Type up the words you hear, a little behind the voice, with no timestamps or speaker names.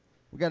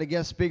We got a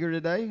guest speaker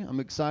today. I'm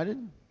excited.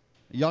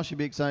 Y'all should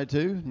be excited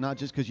too, not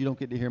just because you don't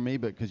get to hear me,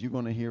 but because you're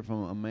going to hear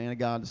from a man of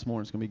God this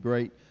morning. It's going to be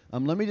great.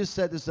 Let me just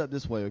set this up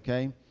this way,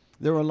 okay?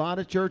 There are a lot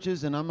of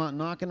churches, and I'm not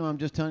knocking them. I'm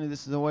just telling you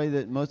this is the way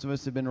that most of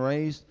us have been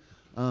raised.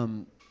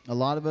 A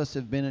lot of us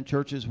have been in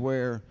churches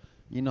where,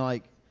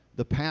 like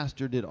the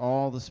pastor did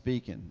all the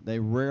speaking. They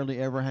rarely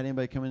ever had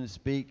anybody come in and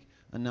speak.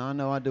 And now I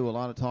know I do a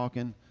lot of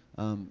talking,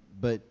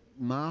 but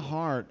my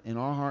heart and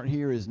our heart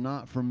here is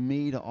not for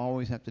me to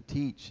always have to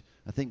teach.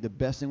 I think the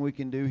best thing we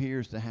can do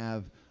here is to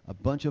have a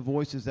bunch of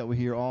voices that we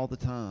hear all the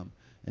time.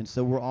 And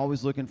so we're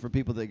always looking for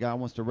people that God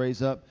wants to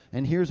raise up.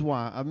 And here's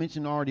why. I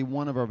mentioned already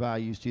one of our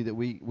values to you, that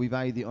we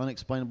value the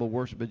unexplainable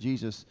worship of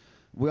Jesus.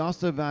 We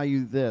also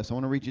value this. I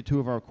want to read you two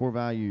of our core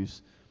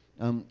values.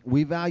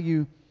 We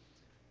value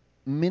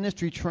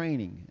ministry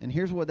training. And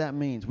here's what that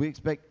means. We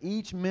expect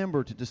each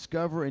member to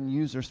discover and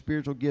use their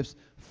spiritual gifts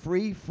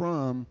free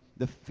from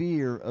the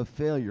fear of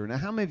failure. Now,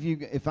 how many of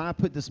you, if I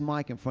put this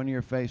mic in front of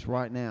your face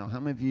right now, how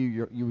many of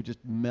you would just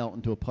melt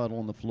into a puddle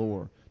on the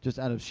floor just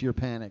out of sheer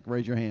panic?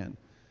 Raise your hand.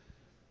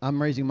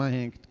 I'm raising my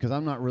hand because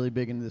I'm not really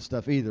big into this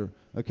stuff either,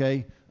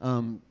 okay?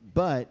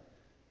 But,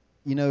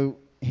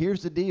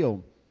 here's the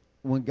deal.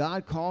 When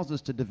God calls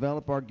us to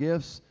develop our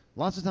gifts,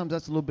 lots of times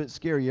that's a little bit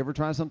scary. You ever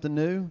try something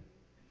new?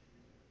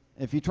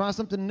 If you try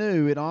something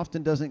new, it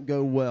often doesn't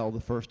go well the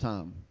first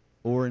time,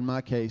 or in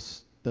my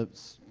case, the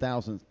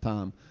 1,000th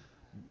time.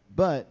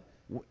 But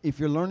if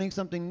you're learning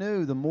something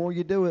new, the more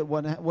you do it,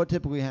 what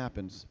typically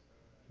happens?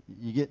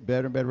 You get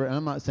better and better. And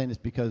I'm not saying this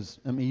because,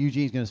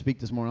 Eugene's going to speak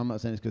this morning. I'm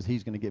not saying this because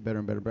he's going to get better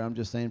and better. But I'm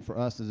just saying for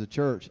us as a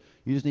church,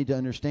 you just need to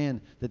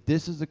understand that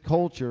this is a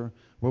culture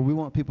where we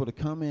want people to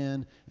come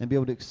in and be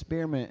able to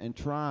experiment and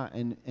try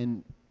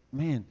and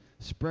man,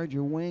 spread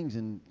your wings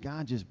and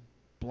God just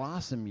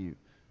blossom you.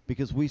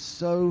 Because we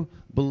so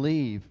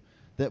believe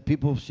that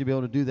people should be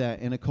able to do that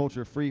in a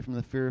culture free from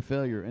the fear of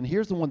failure. And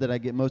here's the one that I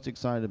get most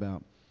excited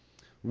about.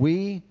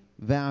 We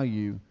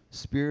value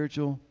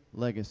spiritual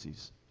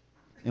legacies.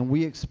 And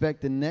we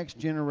expect the next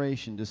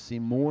generation to see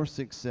more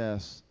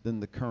success than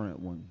the current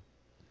one.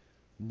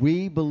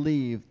 We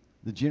believe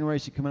the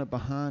generation coming up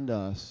behind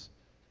us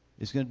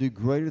is going to do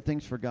greater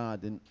things for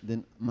God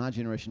than my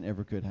generation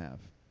ever could have.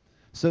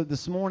 So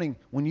this morning,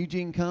 when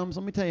Eugene comes,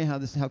 let me tell you how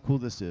cool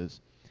this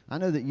is. I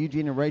know that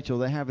Eugene and Rachel,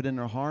 they have it in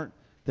their heart.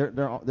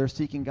 They're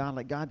seeking God.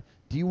 Like, God,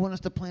 do you want us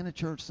to plant a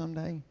church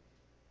someday?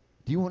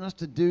 Do you want us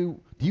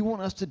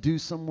to do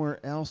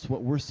somewhere else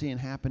what we're seeing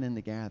happen in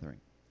the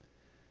gathering?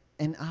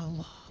 And I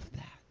love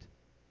that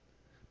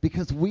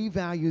because we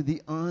value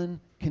the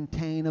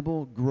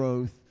uncontainable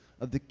growth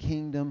of the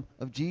kingdom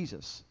of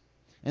Jesus.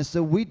 And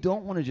so we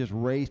don't want to just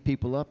raise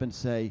people up and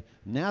say,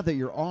 now that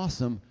you're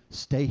awesome,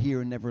 stay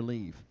here and never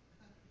leave.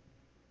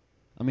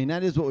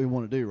 That is what we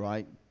want to do,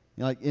 right?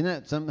 Isn't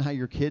that something how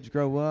your kids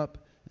grow up?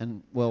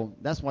 And, well,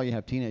 that's why you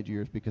have teenage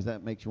years, because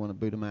that makes you want to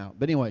boot them out.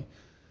 But anyway,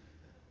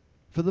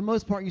 for the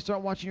most part, you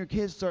start watching your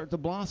kids start to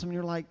blossom, and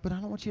you're like, but I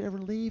don't want you to ever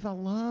leave. I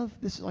love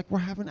this. Is like we're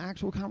having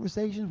actual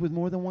conversations with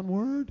more than one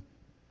word.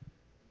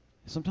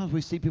 Sometimes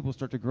we see people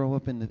start to grow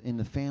up in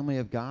the family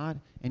of God,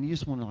 and you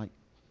just want to,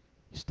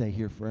 stay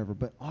here forever.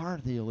 But our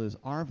value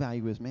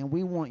is, man,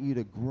 we want you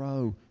to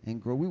grow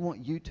and grow. We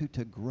want you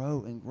to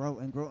grow and grow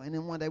and grow. And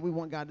then one day we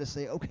want God to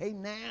say, okay,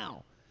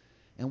 now.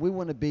 And we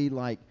want to be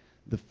like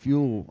the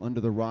fuel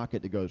under the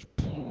rocket that goes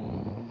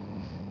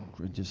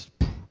and just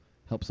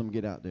helps them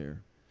get out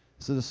there.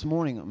 So this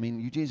morning,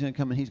 Eugene's going to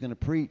come and he's going to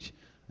preach,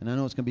 and I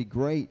know it's going to be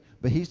great,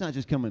 but he's not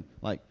just coming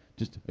like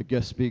just a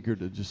guest speaker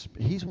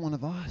he's one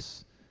of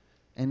us.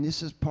 And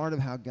this is part of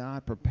how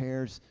God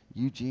prepares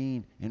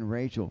Eugene and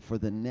Rachel for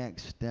the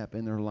next step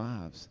in their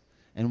lives.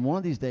 And one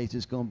of these days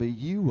it's going to be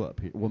you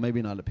up here. Well,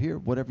 maybe not up here,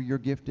 whatever your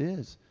gift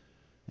is.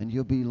 And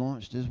you'll be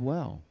launched as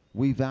well.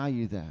 We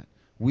value that.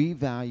 We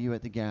value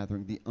at the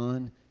gathering the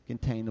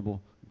uncontainable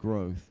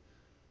growth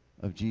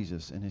of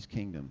Jesus and his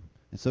kingdom.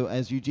 And so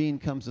as Eugene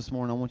comes this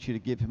morning, I want you to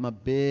give him a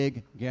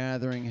big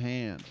gathering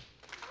hand.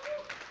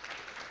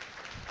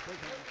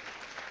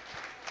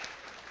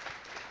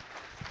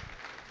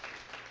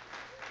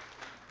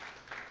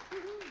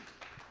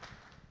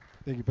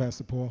 Thank you,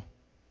 Pastor Paul.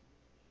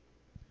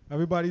 How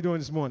everybody doing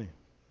this morning?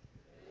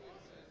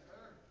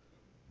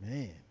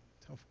 Man,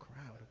 tough crowd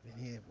up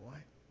in here, boy.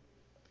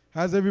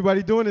 How's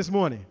everybody doing this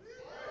morning?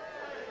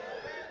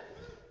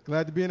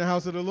 Glad to be in the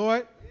house of the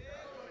Lord?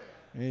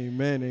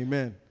 Amen,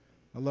 amen.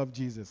 I love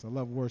Jesus. I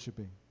love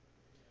worshiping.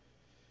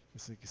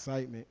 It's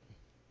excitement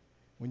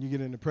when you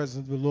get in the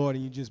presence of the Lord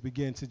and you just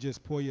begin to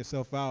just pour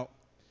yourself out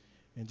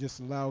and just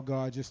allow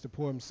God just to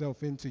pour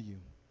himself into you.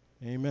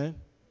 Amen.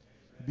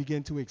 You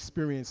begin to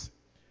experience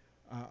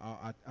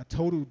a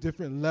total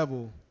different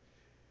level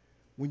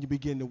when you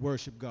begin to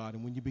worship God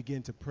and when you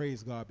begin to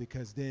praise God,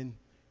 because then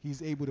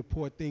he's able to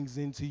pour things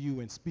into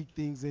you and speak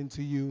things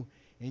into you,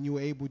 and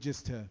you're able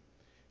just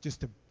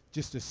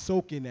to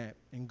soak in that,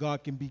 and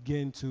God can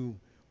begin to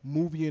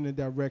move you in a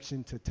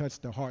direction to touch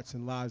the hearts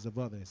and lives of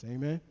others.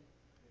 Amen.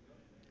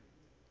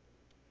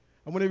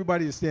 I want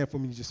everybody to stand for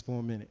me just for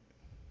a minute.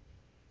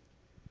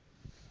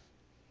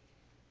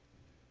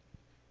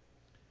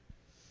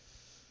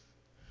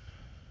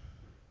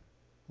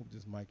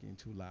 this mic ain't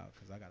too loud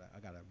because I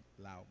got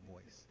a loud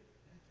voice.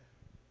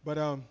 But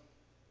I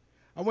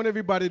want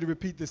everybody to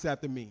repeat this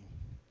after me.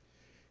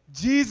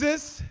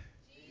 Jesus.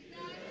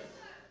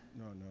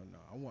 No, no,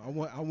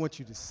 no. I want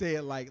you to say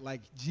it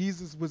like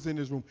Jesus was in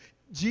this room.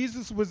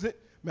 Jesus was it.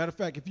 Matter of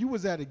fact, if you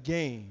was at a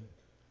game,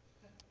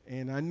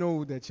 and I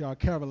know that y'all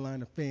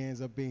Carolina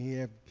fans up in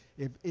here,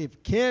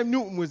 if Cam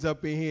Newton was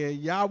up in here,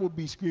 y'all would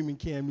be screaming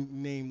Cam Newton's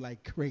name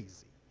like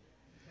crazy.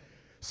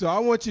 So I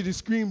want you to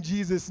scream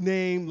Jesus'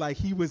 name like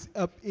he was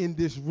up in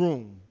this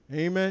room.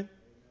 Amen.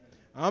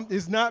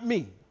 It's not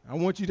me. I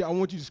want you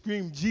to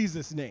scream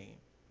Jesus' name.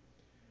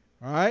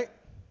 All right.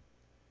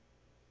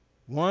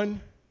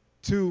 1,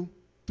 2,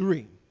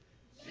 3.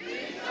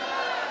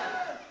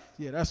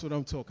 Yeah, that's what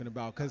I'm talking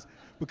about.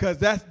 Because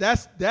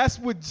that's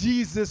what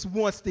Jesus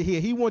wants to hear.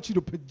 He wants you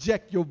to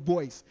project your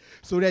voice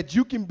so that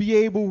you can be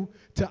able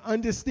to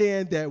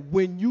understand that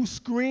when you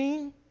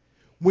scream,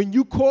 when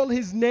you call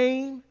his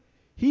name,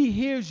 he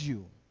hears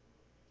you.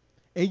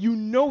 And you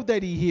know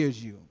that he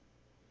hears you.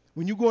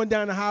 When you're going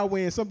down the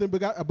highway and something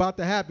about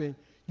to happen,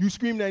 you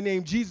scream that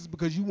name Jesus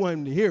because you want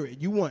him to hear it.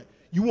 You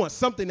want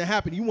something to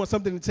happen. You want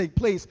something to take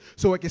place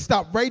so it can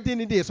stop right then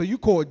and there. So you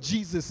call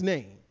Jesus'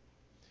 name.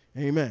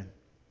 Amen.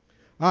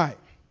 All right.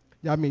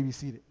 Y'all may be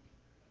seated.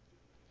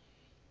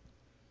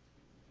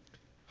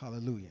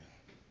 Hallelujah.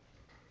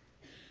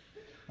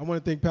 I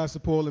want to thank Pastor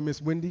Paul and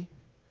Miss Wendy.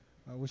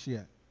 Where's she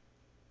at?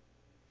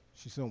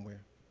 She's somewhere.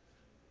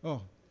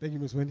 Oh, thank you,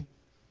 Miss Wendy.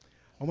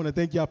 I want to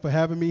thank y'all for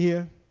having me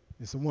here.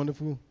 It's so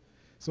wonderful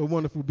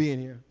being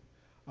here.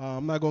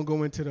 I'm not going to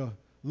go into the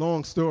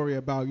long story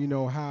about,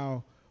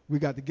 how we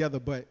got together,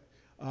 but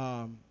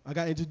I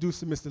got introduced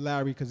to Mr.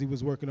 Larry because he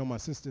was working on my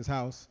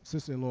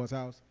sister-in-law's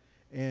house,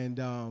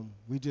 and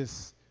we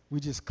just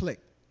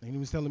clicked. And he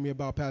was telling me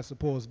about Pastor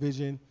Paul's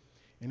vision,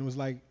 and it was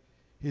like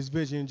his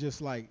vision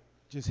just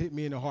hit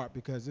me in the heart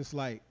because it's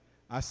like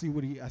I see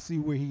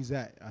where he's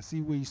at. I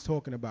see what he's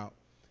talking about,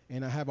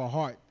 and I have a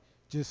heart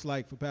just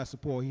like for Pastor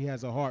Paul. He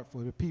has a heart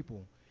for the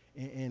people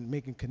and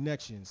making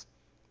connections,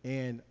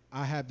 and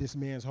I have this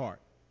man's heart.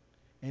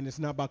 And it's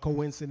not by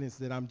coincidence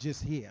that I'm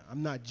just here.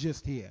 I'm not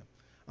just here.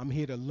 I'm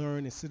here to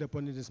learn and sit up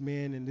under this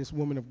man and this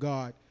woman of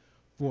God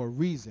for a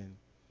reason.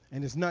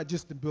 And it's not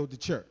just to build the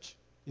church.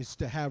 It's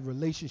to have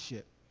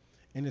relationship.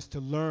 And it's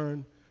to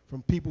learn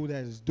from people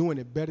that is doing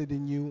it better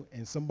than you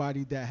and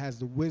somebody that has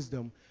the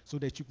wisdom so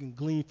that you can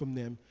glean from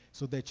them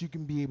so that you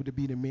can be able to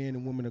be the man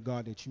and woman of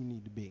God that you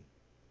need to be.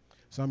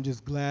 So I'm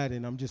just glad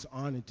and I'm just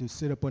honored to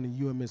sit up under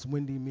you and Miss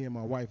Wendy, me and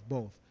my wife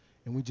both.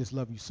 And we just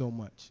love you so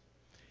much.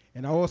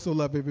 And I also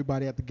love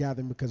everybody at the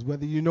gathering because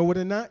whether you know it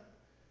or not,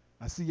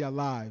 I see your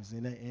lives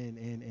and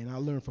I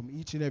learn from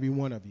each and every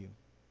one of you.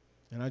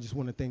 And I just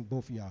want to thank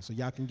both of y'all. So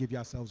y'all can give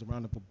yourselves a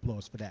round of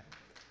applause for that.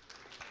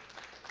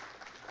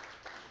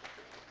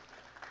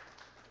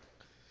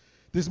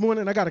 This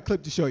morning I got a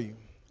clip to show you.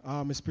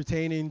 It's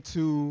pertaining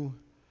to,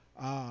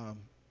 um,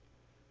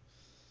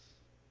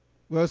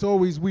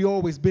 we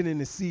always been in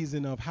the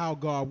season of how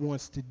God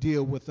wants to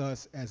deal with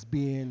us as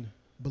being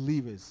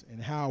believers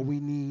and how we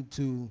need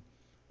to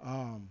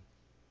um,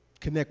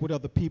 connect with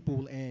other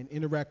people and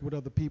interact with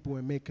other people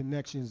and make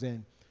connections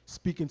and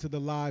speak into the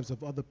lives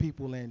of other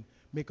people and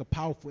make a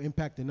powerful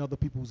impact in other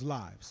people's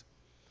lives.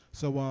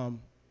 So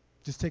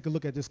just take a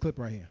look at this clip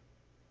right here.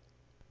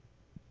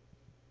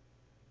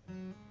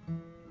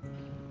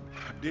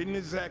 I didn't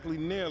exactly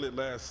nail it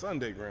last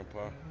Sunday,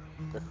 Grandpa.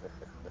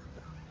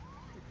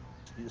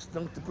 You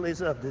stunk the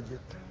place up, did you?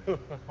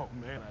 Oh,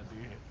 man, I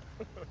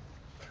did.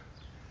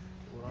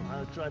 Well,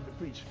 I tried to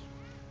preach.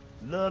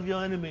 Love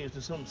your enemies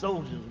to some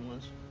soldiers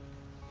once.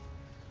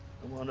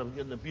 I wound up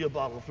getting a beer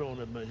bottle thrown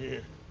at my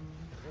head.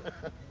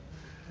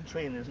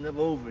 Training's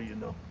never over, you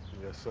know.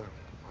 Yes, sir.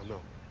 I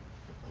know.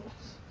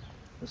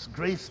 This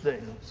grace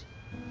thing is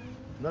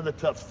another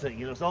tough thing.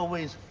 You know, it's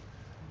always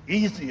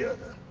easier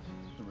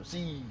to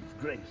receive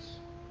grace.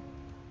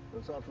 But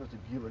it's hard for us to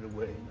give it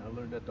away. And I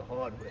learned that the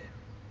hard way.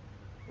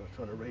 I was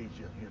trying to raise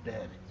your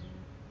daddy.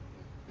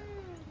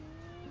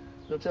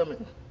 So tell me,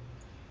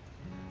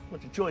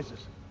 what's your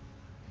choices?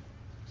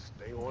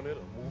 Stay on it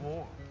or move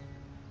on.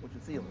 What you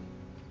feeling?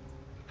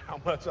 How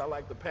much I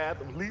like the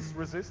path of least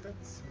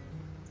resistance.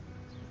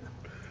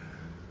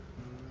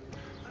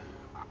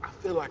 I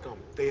feel like I'm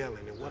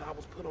failing in what I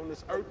was put on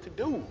this earth to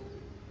do.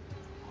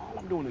 All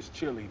I'm doing is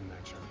cheerleading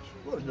that church.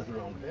 Well, there's nothing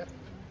wrong with that.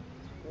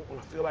 When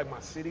I feel like my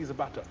city's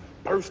about to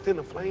burst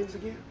into flames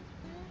again,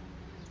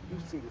 you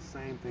see the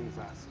same things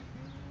I see.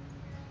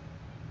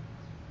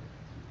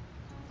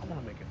 I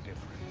want to make a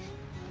difference,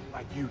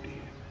 like you did.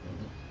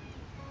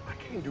 I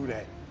can't do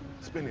that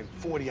spending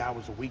 40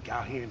 hours a week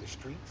out here in the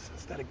streets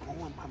instead of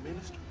growing my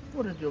ministry.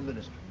 What is your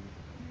ministry?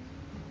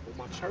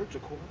 Well, my church,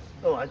 of course.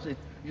 Oh, I see.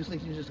 You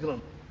think you're just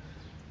going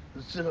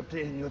to sit up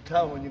there in your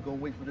tower and you're going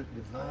to wait for this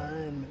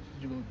divine message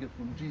you're going to get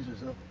from Jesus,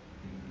 huh?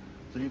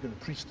 So you're going to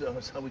preach to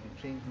us how we can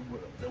change the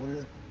world. Is that what it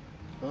is?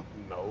 Huh?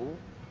 No,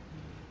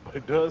 but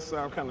it does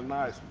sound kind of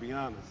nice, to be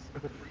honest.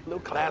 A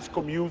little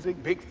classical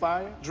music, big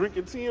fire,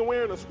 drinking tea and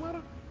wearing a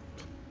sweater.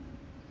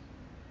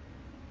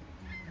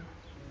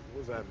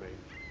 What does that mean?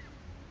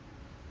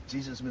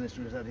 Jesus'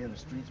 ministry is out here in the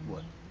streets,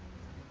 boy.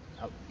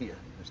 Out here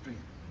in the street.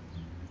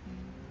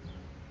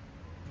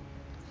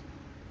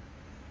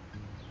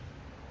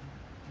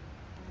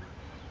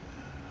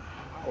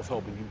 I was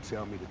hoping you'd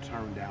tell me to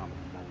turn down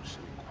the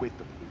promotion and quit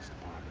the police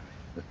department.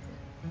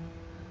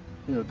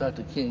 You know,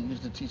 Dr. King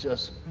used to teach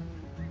us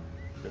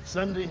that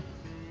Sunday,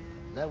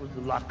 that was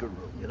the locker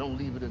room. You don't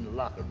leave it in the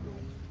locker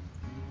room.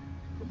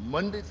 From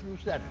Monday through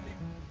Saturday,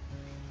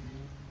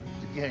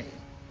 the game.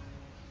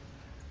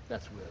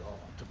 That's where it all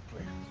took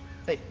place.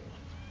 Hey,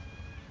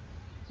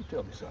 you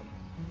tell me something.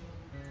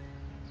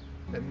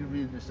 Have you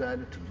really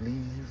decided to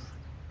leave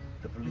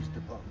the police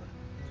department?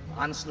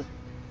 Honestly?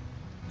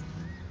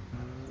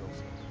 No,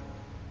 sir.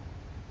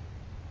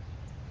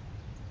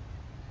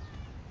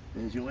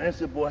 There's your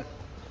answer, boy.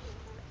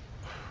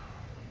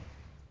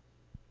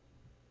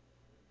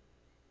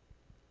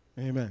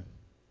 Amen.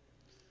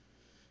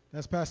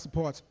 That's Pastor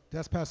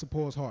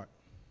Paul's heart.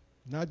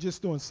 Not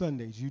just on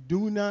Sundays. You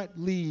do not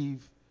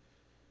leave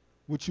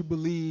what you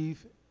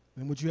believe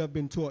and what you have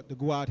been taught to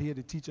go out here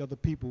to teach other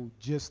people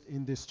just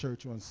in this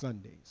church on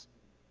Sundays.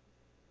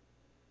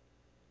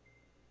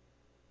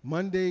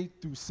 Monday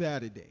through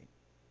Saturday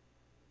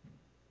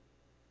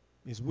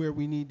is where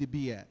we need to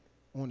be at,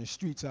 on the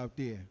streets out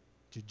there,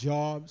 to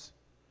jobs,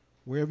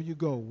 wherever you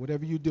go,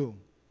 whatever you do.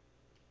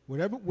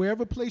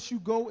 Wherever place you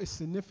go is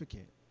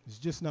significant. It's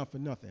just not for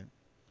nothing.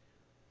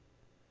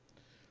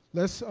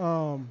 Let's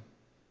turn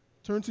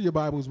to your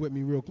Bibles with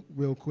me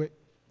real quick.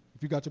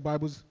 If you got your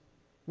Bibles,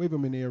 wave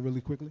them in the air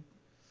really quickly.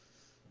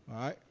 All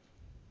right.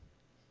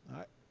 All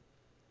right.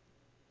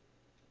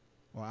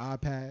 Or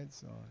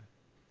iPads or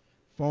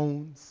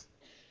phones.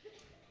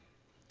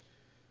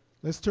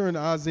 Let's turn to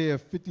Isaiah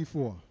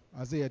 54.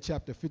 Isaiah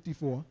chapter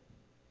 54.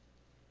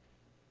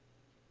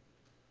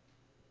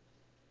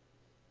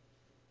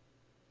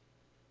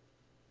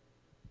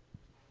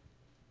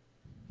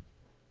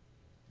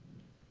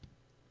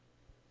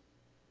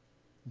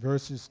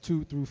 Verses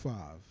 2 through 5.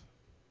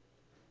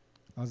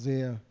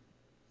 Isaiah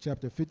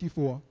chapter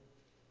 54,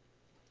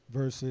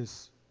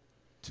 verses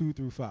 2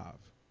 through 5.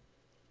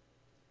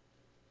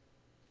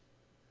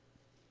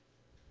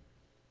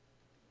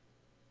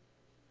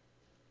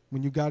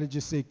 When you got it,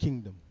 just say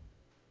kingdom.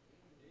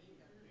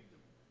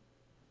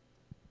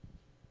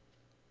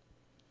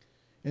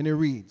 And it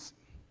reads,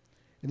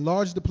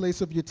 enlarge the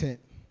place of your tent,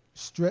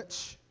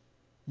 stretch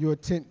your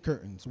tent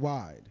curtains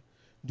wide.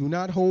 Do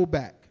not hold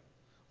back.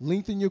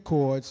 Lengthen your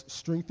cords,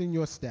 strengthen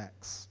your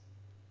stacks.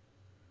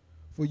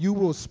 For you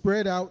will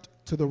spread out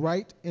to the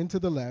right and to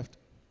the left.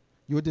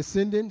 Your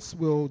descendants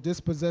will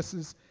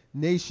dispossess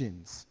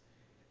nations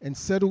and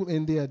settle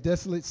in their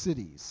desolate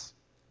cities.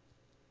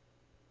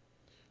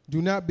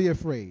 Do not be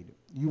afraid.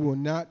 You will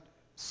not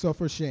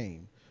suffer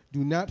shame.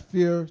 Do not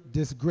fear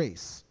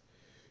disgrace.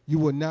 You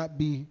will not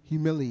be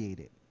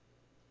humiliated.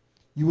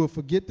 You will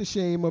forget the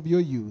shame of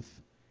your youth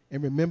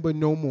and remember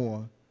no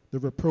more the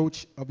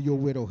reproach of your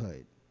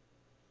widowhood.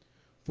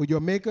 For your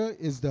Maker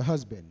is the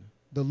husband.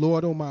 The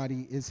Lord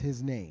Almighty is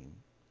his name.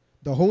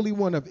 The Holy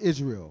One of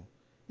Israel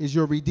is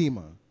your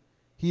Redeemer.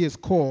 He is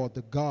called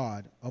the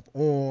God of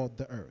all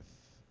the earth.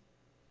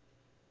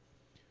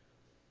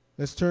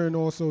 Let's turn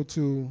also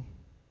to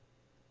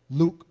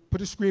Luke.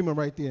 Put a screamer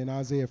right there in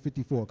Isaiah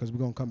 54 because we're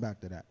going to come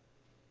back to that.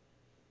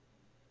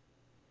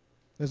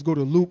 Let's go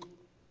to Luke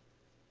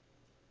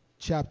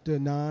chapter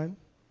 9.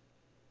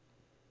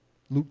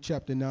 Luke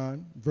chapter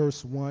 9,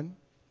 verse 1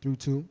 through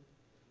 2.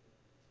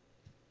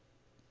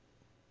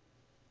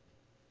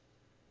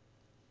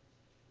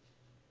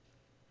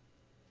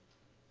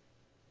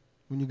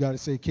 When you got to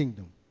say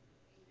kingdom.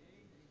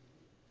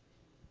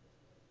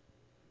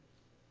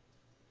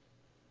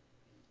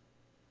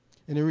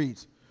 And it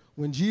reads,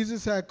 when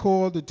Jesus had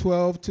called the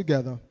 12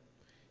 together,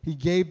 he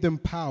gave them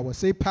power.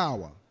 Say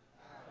power.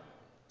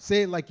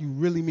 Say it like you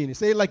really mean it.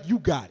 Say it like you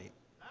got it.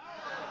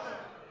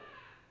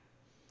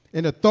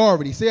 And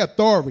authority. Say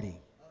authority.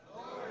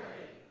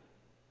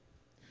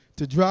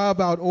 To drive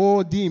out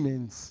all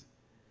demons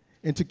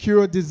and to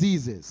cure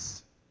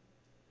diseases.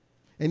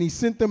 And he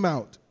sent them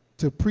out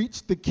to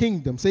preach the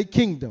kingdom. Say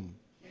kingdom.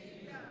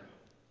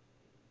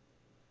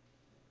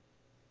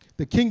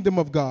 The kingdom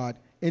of God,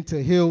 and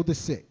to heal the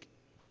sick.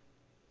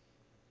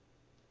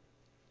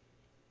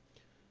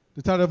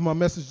 The title of my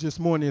message this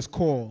morning is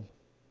called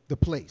The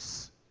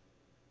Place.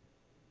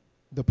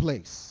 The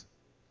Place.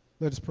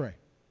 Let us pray.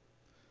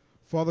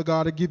 Father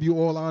God, I give you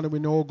all honor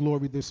and all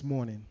glory this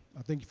morning.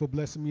 I thank you for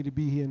blessing me to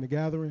be here in the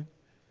gathering.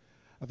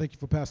 I thank you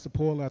for Pastor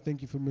Paul. I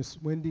thank you for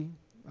Miss Wendy.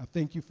 I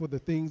thank you for the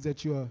things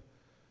that you are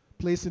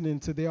placing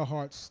into their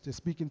hearts to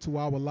speak into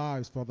our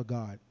lives, Father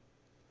God.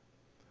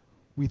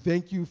 We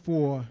thank you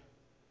for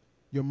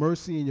your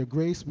mercy and your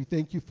grace. We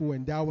thank you for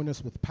endowing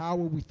us with power.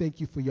 We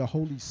thank you for your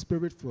Holy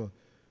Spirit for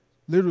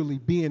literally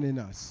being in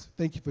us.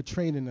 Thank you for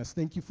training us.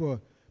 Thank you for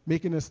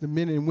making us the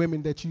men and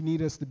women that you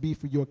need us to be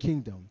for your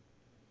kingdom.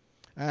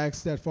 I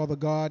ask that, Father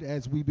God,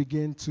 as we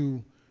begin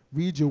to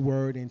read your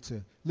word and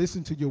to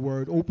listen to your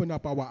word. Open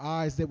up our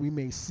eyes that we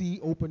may see,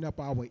 open up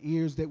our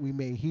ears that we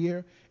may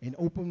hear, and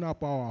open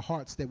up our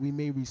hearts that we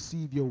may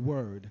receive your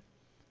word.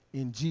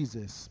 In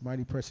Jesus'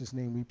 mighty precious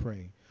name we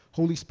pray.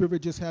 Holy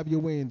Spirit, just have your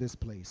way in this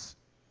place.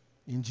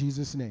 In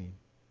Jesus' name,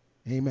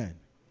 amen.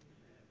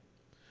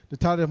 The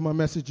title of my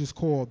message is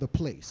called The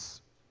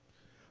Place.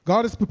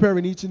 God is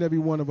preparing each and every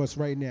one of us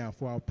right now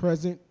for our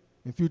present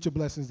and future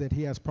blessings that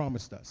he has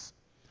promised us.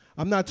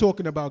 I'm not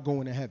talking about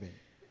going to heaven.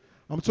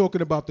 I'm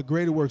talking about the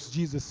greater works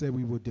Jesus said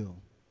we would do.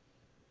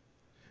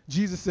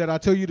 Jesus said, I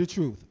tell you the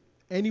truth.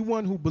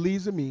 Anyone who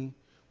believes in me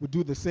will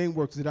do the same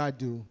works that I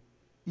do,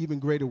 even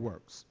greater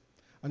works.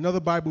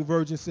 Another Bible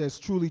version says,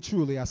 truly,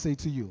 truly, I say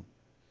to you,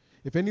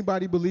 if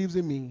anybody believes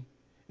in me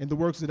and the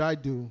works that I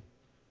do,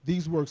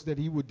 these works that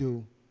he would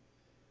do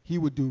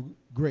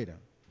greater.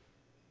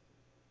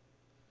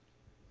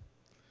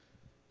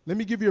 Let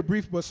me give you a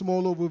brief but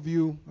small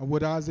overview of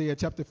what Isaiah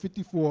chapter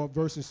 54,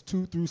 verses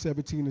 2 through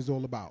 17 is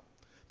all about.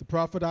 The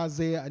prophet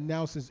Isaiah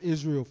announces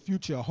Israel's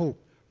future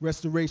hope,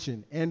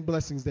 restoration, and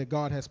blessings that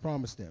God has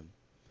promised them.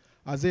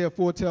 Isaiah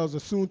foretells a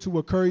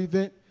soon-to-occur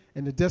event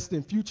and a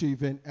destined future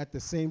event at the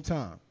same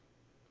time.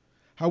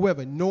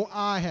 However, no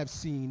eye have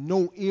seen,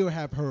 no ear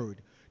have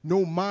heard,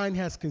 no mind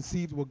has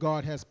conceived what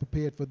God has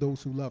prepared for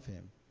those who love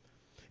him.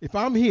 If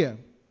I'm here,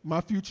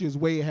 my future is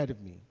way ahead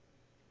of me.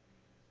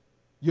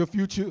 Your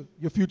future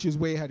is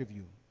way ahead of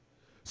you.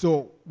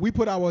 So we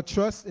put our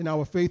trust and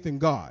our faith in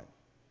God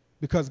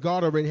because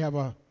God already have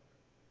a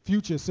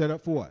future set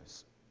up for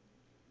us.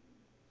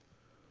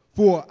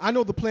 For I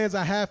know the plans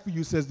I have for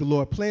you, says the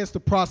Lord, plans to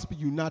prosper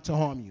you, not to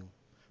harm you,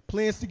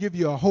 plans to give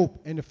you a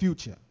hope and a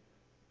future.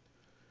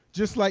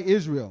 Just like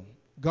Israel,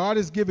 God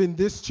has given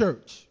this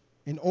church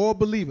and all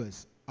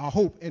believers a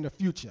hope and a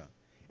future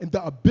and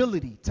the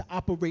ability to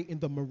operate in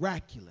the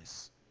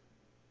miraculous.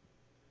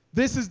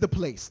 This is the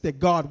place that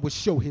God will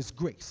show his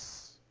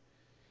grace.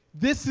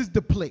 This is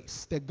the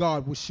place that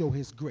God will show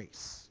his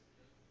grace.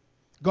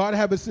 God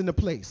have us in a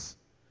place.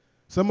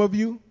 Some of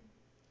you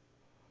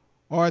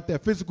are at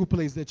that physical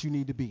place that you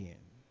need to be in.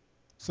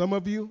 Some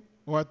of you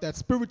are at that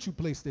spiritual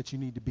place that you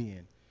need to be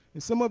in.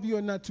 And some of you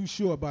are not too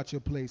sure about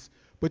your place,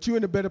 but you're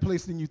in a better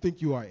place than you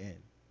think you are in.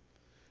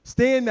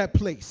 Stay in that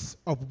place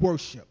of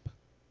worship.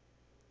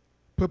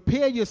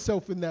 Prepare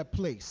yourself in that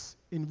place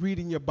in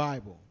reading your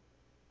Bible.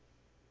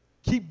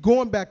 Keep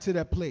going back to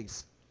that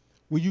place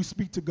where you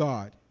speak to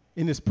God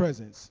in his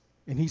presence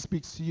and he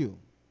speaks to you.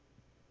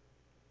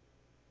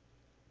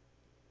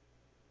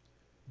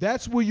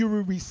 That's where you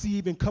will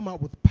receive and come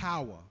out with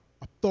power,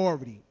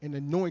 authority, and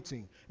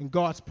anointing and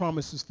God's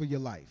promises for your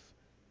life.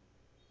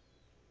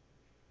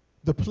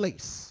 The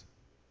place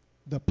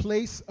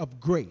of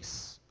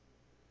grace.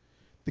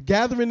 The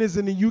gathering is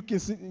in a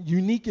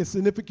unique and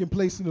significant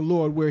place in the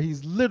Lord where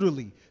he's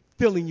literally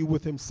filling you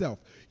with himself.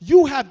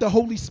 You have the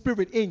Holy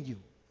Spirit in you.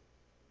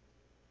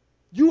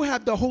 You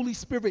have the Holy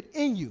Spirit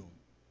in you.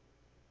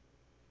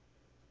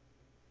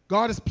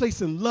 God is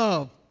placing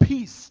love,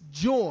 peace,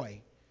 joy,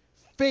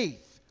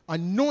 faith,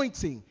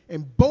 anointing,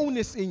 and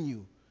boldness in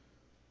you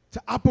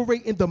to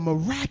operate in the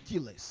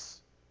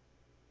miraculous.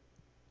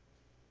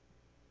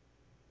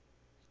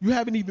 You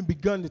haven't even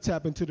begun to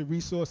tap into the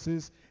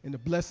resources and the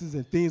blessings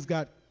and things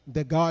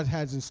that God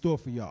has in store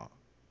for y'all.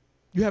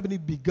 You haven't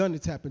even begun to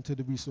tap into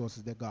the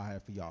resources that God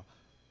had for y'all.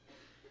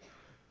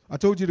 I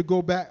told you to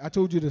go back. I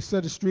told you to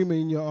set a streamer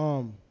in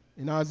your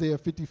in Isaiah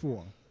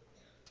 54.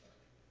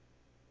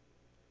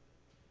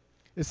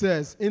 It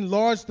says,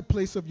 enlarge the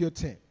place of your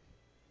tent.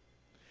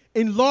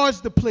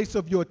 Enlarge the place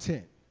of your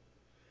tent.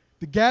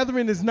 The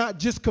gathering is not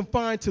just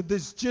confined to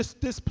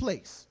just this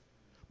place,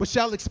 but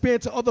shall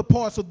expand to other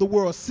parts of the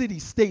world,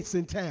 cities, states,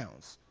 and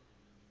towns.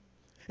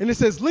 And it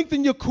says,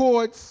 lengthen your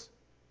cords.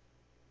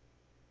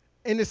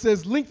 And it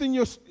says, strengthen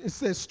your,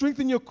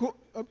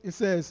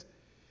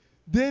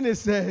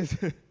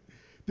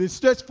 then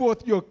stretch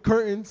forth your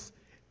curtains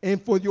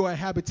and for your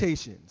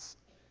habitations.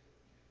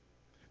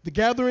 The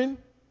gathering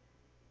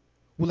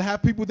will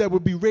have people that will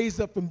be raised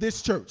up from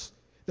this church,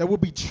 that will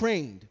be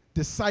trained,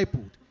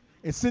 discipled,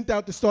 and sent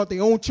out to start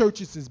their own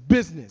churches as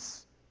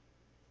business,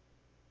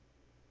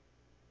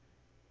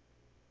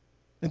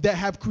 and that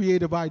have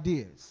creative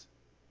ideas.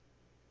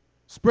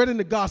 Spreading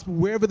the gospel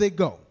wherever they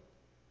go.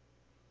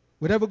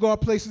 Whatever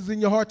God places in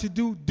your heart to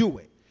do, do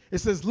it. It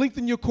says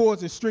lengthen your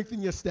cords and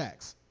strengthen your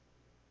stacks.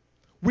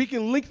 We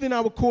can lengthen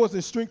our cords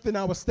and strengthen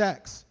our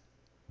stacks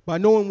by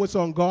knowing what's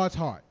on God's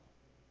heart.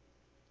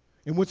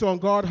 And what's on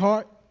God's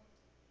heart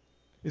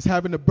is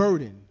having a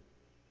burden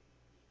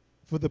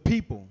for the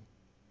people,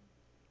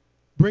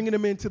 bringing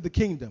them into the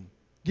kingdom,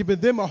 giving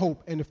them a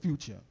hope and a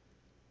future.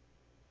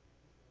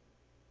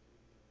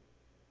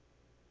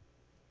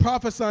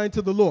 Prophesying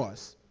to the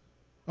lost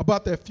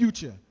about their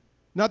future,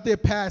 not their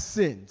past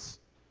sins,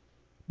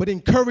 but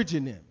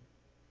encouraging them.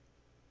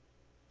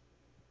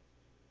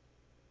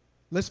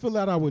 Let's fill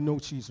out our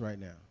note sheets right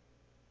now.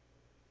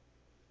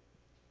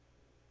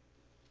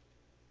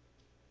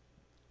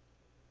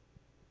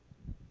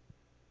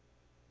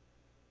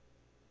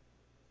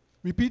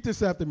 Repeat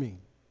this after me.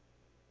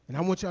 And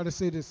I want y'all to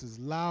say this as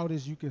loud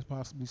as you can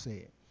possibly say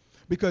it.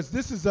 Because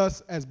this is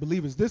us as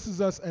believers. This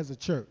is us as a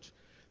church.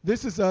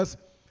 This is us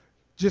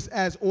just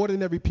as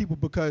ordinary people,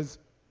 because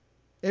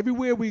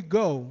everywhere we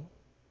go,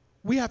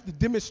 we have to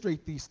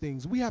demonstrate these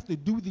things. We have to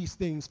do these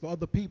things for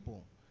other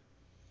people,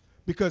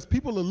 because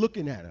people are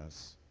looking at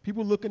us.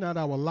 People are looking at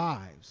our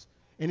lives,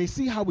 and they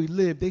see how we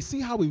live. They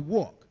see how we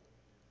walk.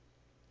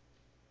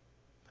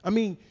 I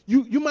mean,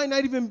 you might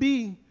not even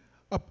be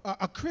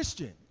a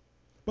Christian,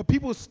 but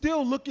people are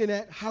still looking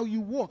at how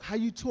you walk, how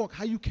you talk,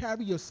 how you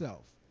carry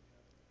yourself,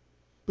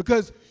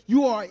 because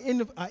you are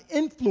an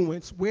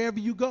influence wherever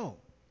you go.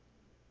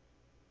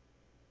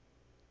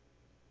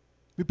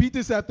 Repeat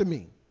this after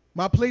me.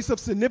 My place of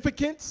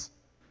significance.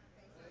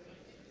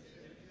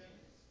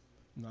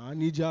 No, I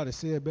need y'all to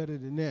say it better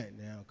than that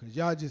now, because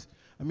y'all just,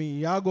 I mean,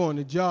 y'all go on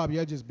the job,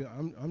 y'all just be,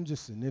 I'm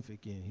just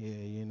significant here,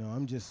 you know,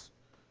 I'm just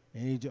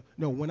any job.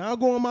 No, when I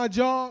go on my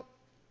job,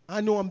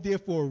 I know I'm there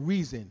for a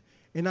reason,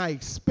 and I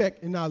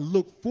expect and I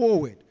look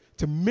forward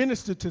to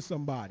minister to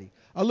somebody.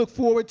 I look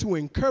forward to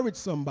encourage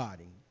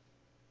somebody.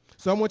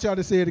 So I want y'all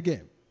to say it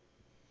again.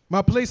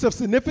 My place of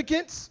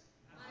significance,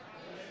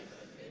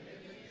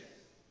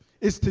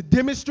 is to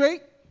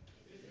demonstrate,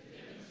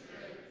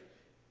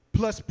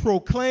 plus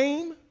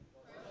proclaim,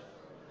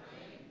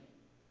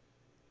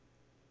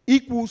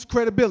 equals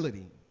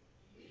credibility.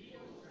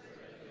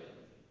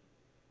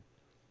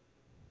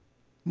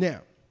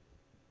 Now,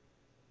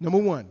 number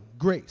one,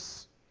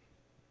 grace.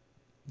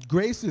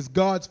 Grace is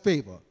God's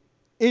favor,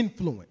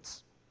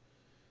 influence.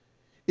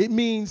 It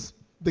means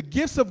the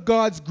gifts of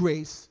God's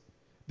grace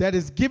that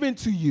is given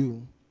to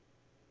you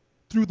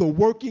through the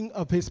working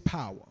of his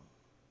power.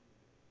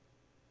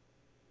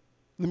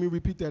 Let me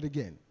repeat that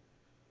again.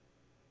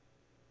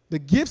 The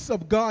gifts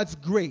of God's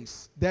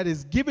grace that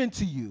is given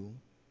to you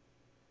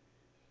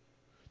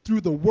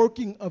through the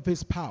working of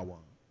his power.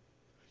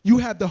 You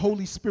have the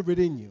Holy Spirit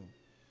in you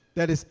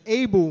that is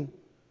able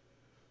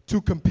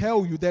to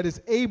compel you, that is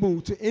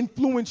able to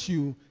influence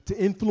you, to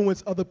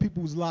influence other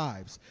people's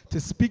lives, to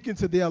speak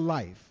into their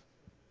life.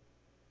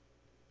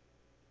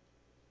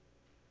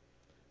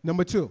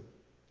 Number two,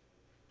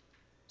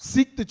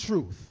 seek the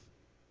truth.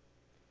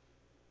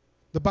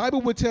 The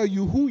Bible will tell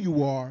you who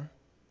you are,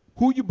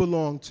 who you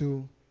belong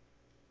to,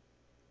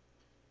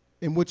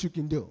 and what you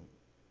can do.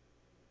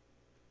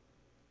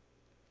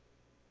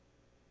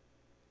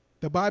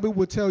 The Bible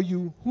will tell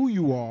you who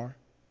you are,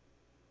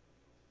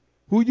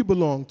 who you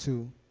belong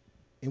to,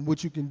 and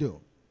what you can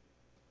do.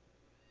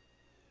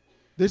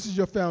 This is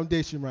your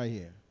foundation right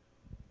here.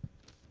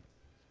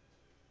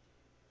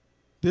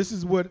 This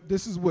is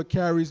what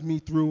carries me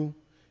through,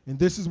 and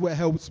this is what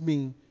helps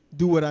me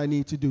do what I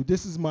need to do.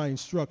 This is my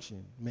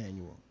instruction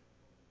manual.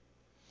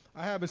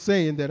 I have a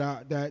saying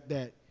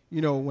that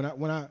you know,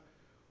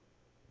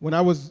 when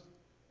I was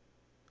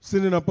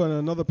sitting up on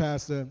another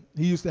pastor,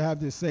 he used to have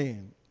this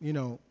saying, you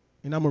know,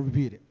 and I'm gonna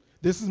repeat it.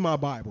 This is my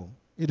Bible.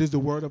 It is the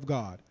word of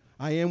God.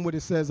 I am what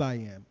it says I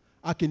am.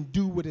 I can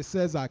do what it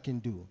says I can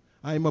do.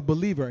 I am a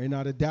believer and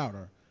not a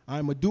doubter. I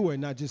am a doer,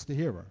 not just a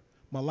hearer.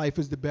 My life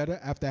is the better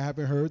after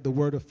having heard the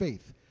word of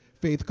faith.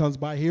 Faith comes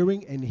by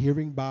hearing, and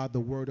hearing by the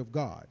word of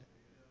God.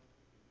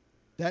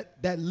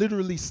 That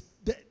literally,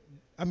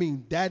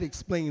 that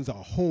explains a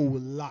whole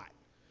lot.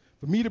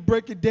 For me to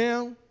break it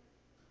down,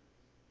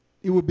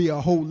 it would be a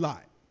whole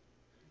lot.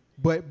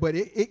 But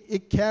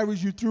it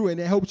carries you through, and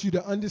it helps you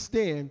to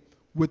understand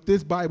what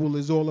this Bible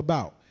is all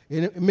about.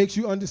 And it makes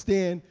you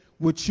understand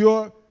what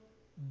your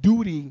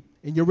duty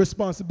and your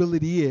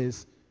responsibility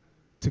is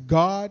to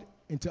God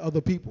and to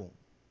other people.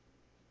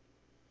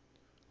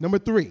 Number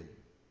three,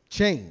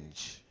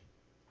 change.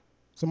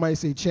 Somebody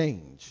say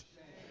change.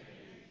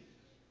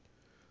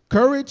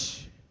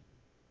 Courage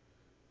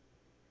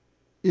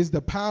is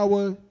the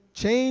power.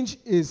 Change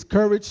is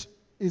courage,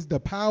 is the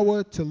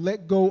power to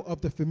let go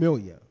of the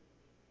familiar.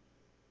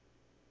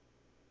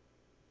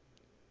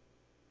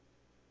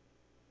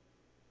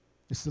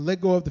 It's to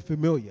let go of the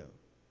familiar.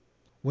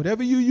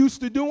 Whatever you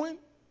used to doing,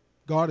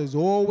 God is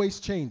always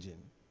changing.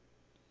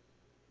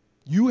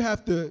 You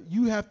have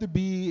to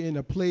be in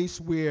a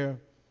place where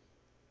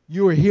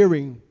you're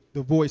hearing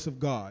the voice of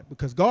God,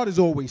 because God is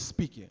always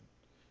speaking.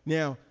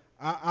 Now,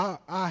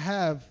 I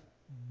have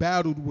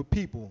battled with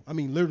people. I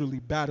mean, literally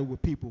battled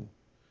with people,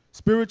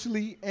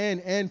 spiritually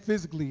and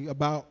physically,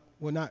 about,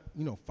 well, not,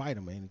 you know, fight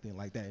them or anything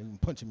like that, and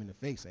punch them in the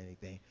face or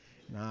anything.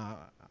 Nah,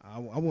 I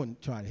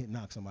wouldn't try to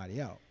knock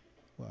somebody out.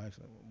 Well,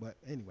 actually, but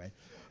anyway,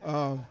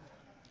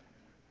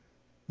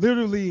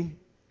 literally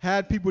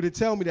had people to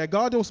tell me that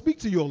God don't speak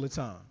to you all the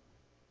time,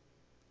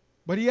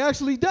 but He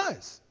actually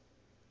does.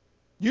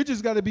 You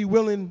just got to be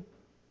willing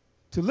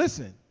to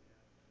listen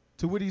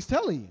to what He's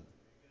telling you.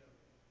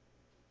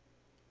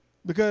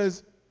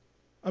 Because,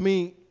 I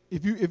mean,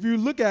 if you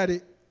look at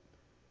it,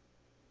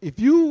 if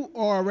you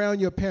are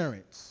around your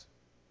parents,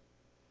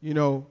 you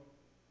know,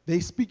 they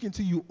speaking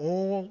to you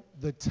all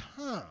the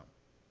time.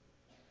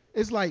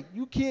 It's like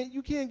you can't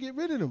get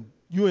rid of them.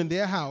 You're in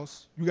their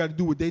house. You got to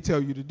do what they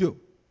tell you to do.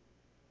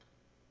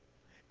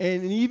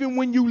 And even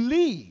when you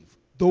leave,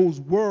 those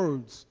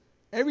words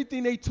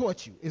Everything they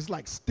taught you is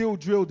like still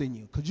drilled in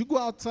you. Because you go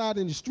outside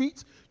in the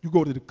streets, you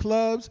go to the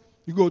clubs,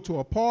 you go to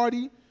a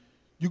party,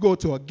 you go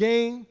to a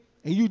game,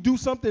 and you do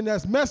something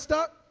that's messed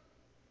up,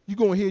 you're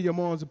going to hear your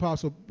moms and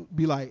pops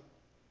be like,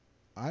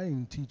 I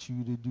didn't teach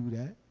you to do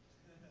that.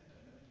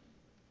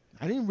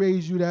 I didn't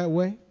raise you that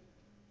way.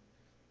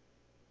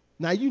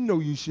 Now you know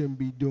you shouldn't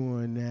be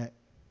doing that.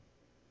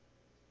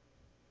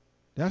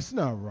 That's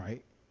not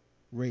right,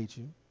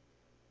 Rachel.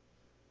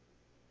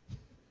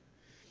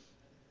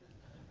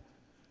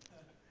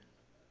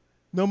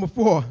 Number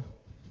 4,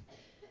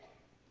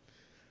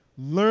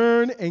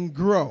 learn and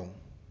grow.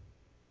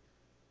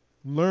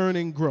 Learn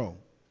and grow.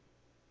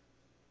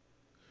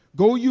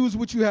 Go use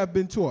what you have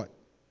been taught.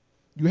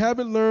 You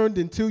haven't learned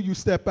until you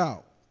step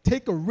out.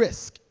 Take a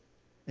risk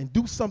and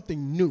do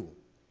something new.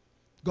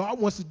 God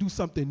wants to do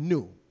something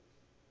new.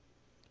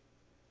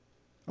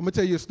 I'm going to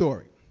tell you a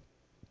story.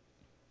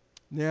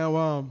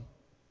 Now,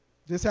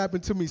 this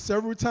happened to me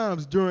several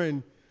times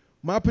during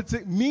my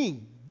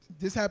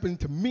this happened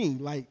to me,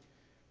 like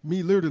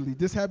me literally.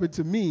 This happened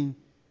to me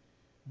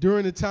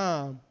during the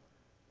time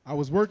I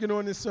was working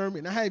on this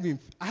sermon. I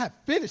had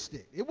finished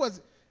it.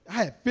 I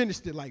had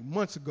finished it like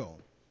months ago,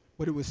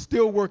 but it was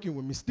still working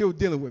with me, still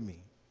dealing with me.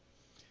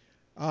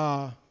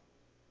 I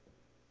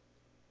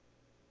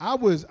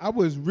was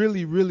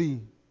really, really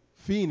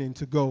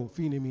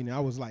fiending meaning I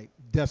was like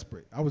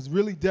desperate. I was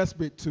really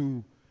desperate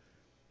to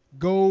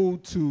go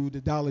to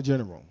the Dollar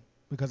General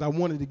because I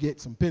wanted to get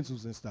some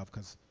pencils and stuff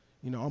because,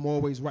 I'm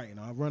always writing.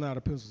 I run out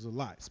of pencils a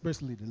lot,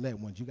 especially the lead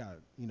ones. You got,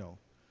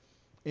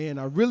 And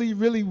I really,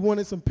 really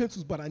wanted some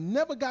pencils, but I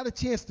never got a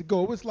chance to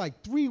go. It was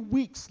like 3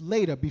 weeks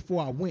later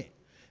before I went.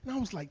 And I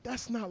was like,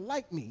 that's not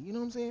like me. You know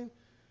what I'm saying?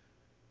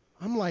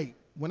 I'm like,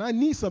 when I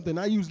need something,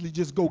 I usually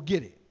just go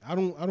get it. I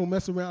don't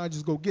mess around. I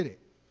just go get it.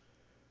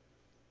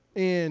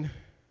 And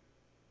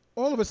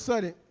all of a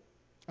sudden,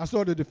 I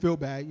started to feel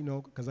bad,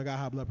 because I got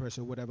high blood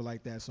pressure or whatever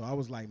like that. So I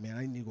was like, man,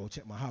 I need to go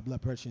check my high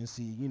blood pressure and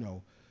see,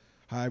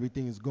 how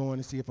everything is going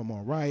and see if I'm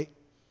all right.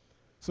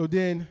 So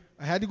then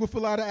I had to go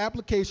fill out an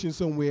application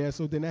somewhere.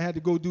 So then I had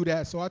to go do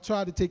that. So I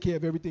tried to take care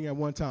of everything at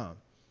one time.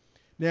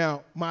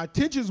 Now, my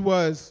intentions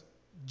was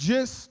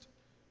just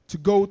to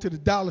go to the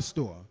dollar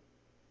store,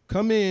 go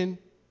in,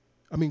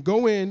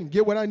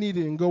 get what I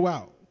needed and go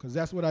out, because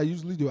that's what I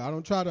usually do. I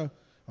don't try to,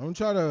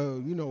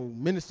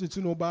 minister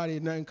to nobody or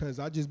nothing, because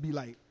I just be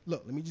like,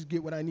 look, let me just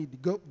get what I need to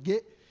go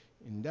get,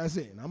 and that's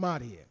it, and I'm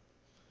out of here.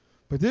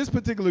 But this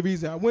particular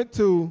reason, I went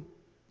to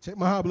check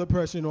my high blood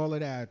pressure and all of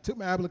that. I took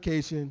my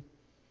application,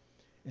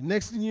 and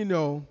next thing you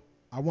know,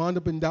 I wound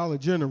up in Dollar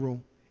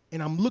General,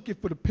 and I'm looking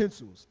for the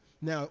pencils.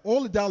 Now,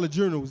 all the Dollar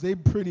Generals, they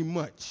pretty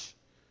much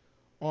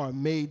are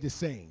made the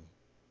same.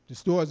 The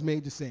store is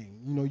made the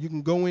same. You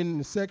can go in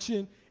the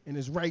section, and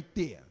it's right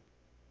there.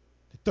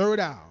 The third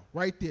aisle,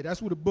 right there.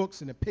 That's where the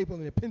books and the paper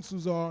and the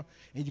pencils are,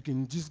 and you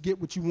can just get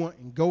what you want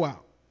and go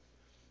out.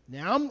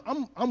 Now,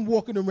 I'm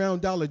walking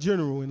around Dollar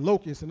General in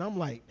Locust, and I'm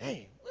like,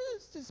 dang,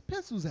 where's this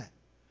pencils at?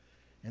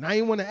 And I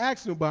ain't want to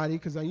ask nobody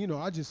because,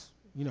 I just.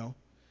 And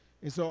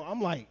so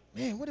I'm like,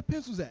 man, where the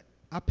pencils at?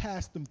 I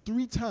passed them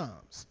 3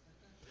 times.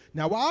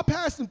 Now, while I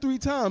passed them 3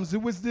 times,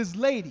 it was this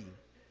lady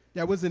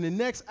that was in the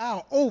next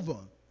aisle over.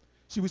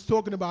 She was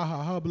talking about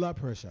her blood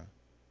pressure,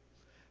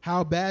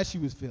 how bad she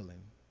was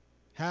feeling,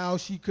 how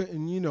she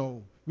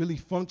couldn't, really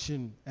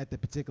function at the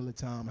particular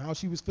time, how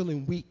she was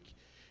feeling weak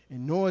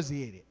and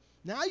nauseated.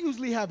 Now, I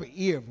usually have an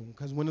ear of him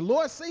because when the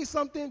Lord says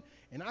something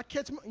and I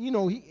catch,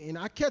 and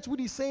I catch what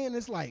he's saying,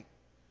 it's like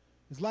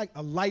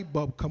a light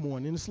bulb come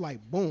on, and it's like,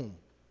 boom,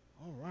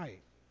 all right.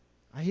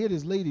 I hear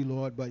this lady,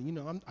 Lord, but,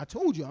 I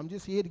told you, I'm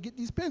just here to get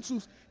these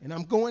pencils, and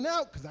I'm going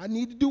out because I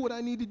need to do what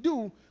I need to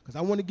do because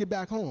I want to get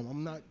back home.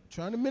 I'm not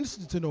trying to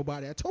minister to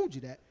nobody. I told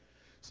you that.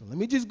 So let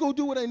me just go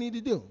do what I need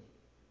to do.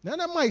 Now,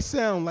 that might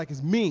sound like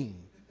it's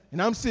mean,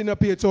 and I'm sitting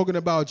up here talking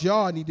about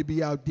y'all need to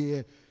be out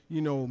there,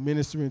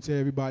 ministering to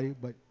everybody,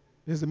 but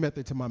there's a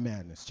method to my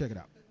madness. Check it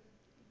out.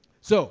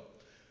 So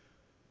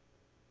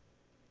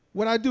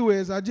what I do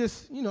is I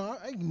just, I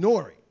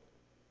ignore it.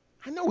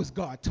 I know it's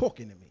God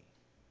talking to me.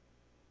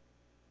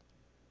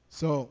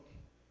 So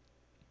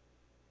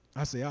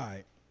I say, all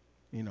right,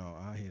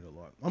 I hear the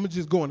Lord. I'm going to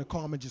just go in the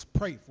car and just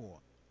pray for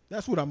her.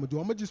 That's what I'm going to do.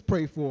 I'm going to just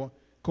pray for her,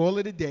 call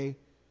it a day,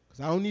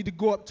 because I don't need to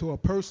go up to her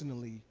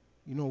personally.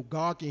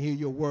 God can hear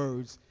your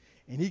words,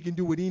 and he can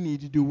do what he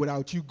needs to do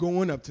without you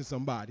going up to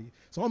somebody.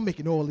 So I'm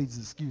making all these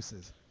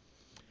excuses.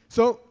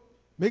 So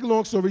make a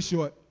long story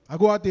short, I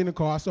go out there in the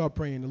car, I start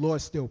praying. The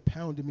Lord's still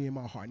pounding me in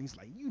my heart. And he's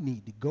like, you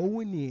need to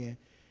go in there.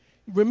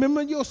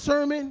 Remember your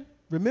sermon?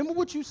 Remember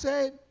what you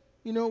said?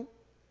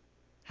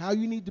 How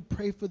you need to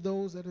pray for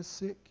those that are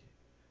sick,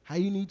 how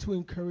you need to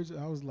encourage.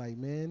 I was like,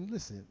 man,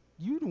 listen,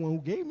 you the one who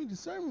gave me the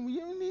sermon. You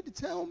don't need to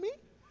tell me.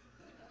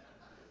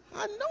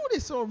 I know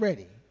this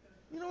already.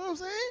 You know what I'm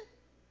saying?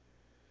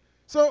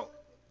 So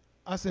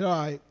I said, all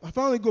right. I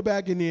finally go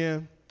back in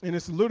there, and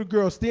it's a little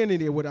girl standing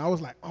there with her. I was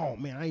like, oh,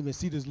 man, I didn't even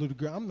see this little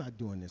girl. I'm not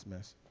doing this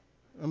mess.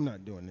 I'm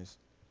not doing this.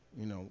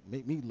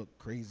 Make me look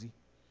crazy.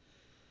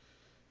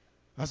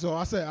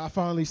 I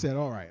finally said,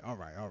 all right.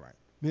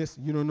 Miss,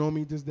 you don't know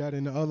me, this, that,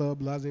 and the other,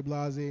 blase,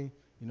 blase. You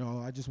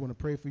know, I just want to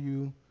pray for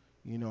you.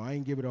 You know, I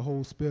ain't give it a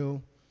whole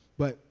spill.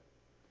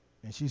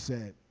 And she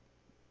said,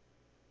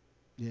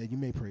 yeah, you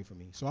may pray for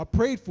me. So I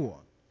prayed for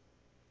her.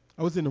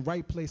 I was in the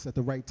right place at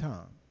the right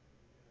time.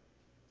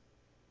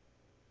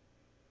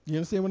 You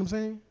understand what I'm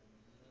saying?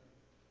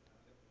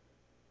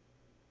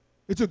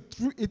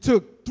 It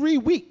took 3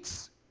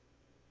 weeks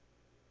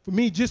for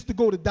me just to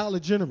go to Dollar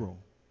General.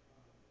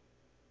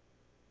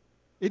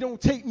 It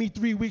don't take me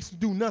 3 weeks to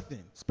do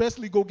nothing,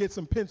 especially go get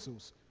some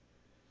pencils.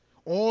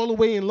 All the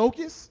way in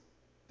Locust,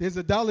 there's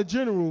a Dollar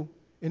General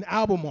in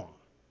Albemarle.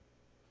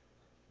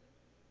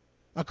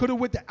 I could have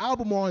went to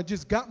Albemarle and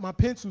just got my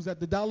pencils at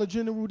the Dollar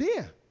General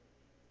there.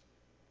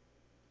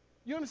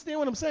 You understand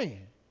what I'm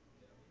saying?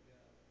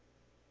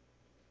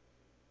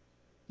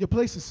 Your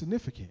place is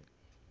significant.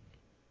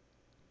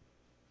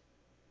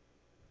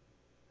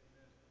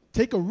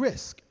 Take a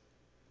risk.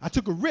 I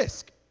took a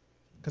risk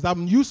because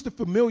I'm used to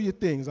familiar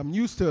things. I'm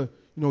used to,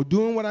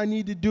 doing what I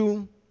need to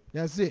do.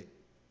 That's it.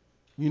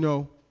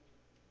 The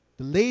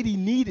lady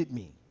needed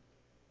me.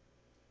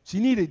 She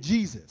needed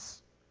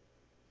Jesus.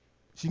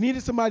 She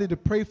needed somebody to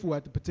pray for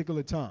at the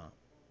particular time.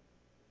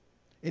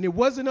 And it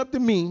wasn't up to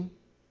me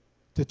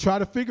to try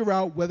to figure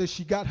out whether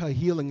she got her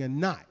healing or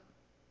not.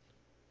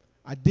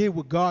 I did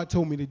what God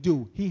told me to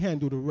do. He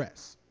handled the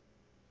rest.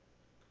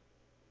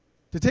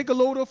 To take a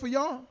load off of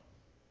y'all,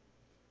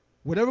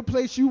 whatever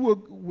place you will,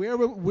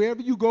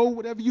 wherever you go,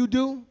 whatever you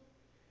do,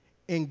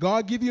 and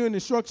God give you an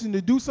instruction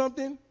to do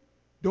something,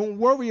 don't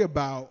worry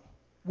about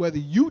whether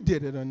you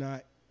did it or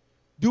not.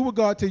 Do what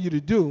God tell you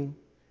to do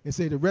and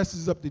say the rest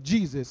is up to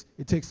Jesus.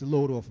 It takes the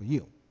load off of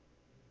you.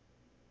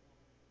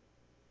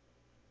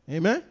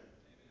 Amen?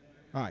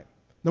 All right.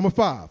 Number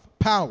 5,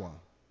 power.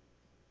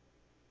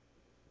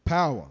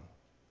 Power.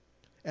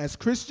 As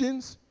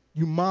Christians,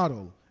 you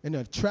model an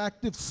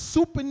attractive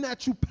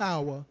supernatural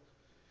power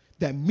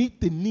that meet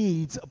the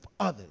needs of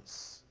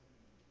others.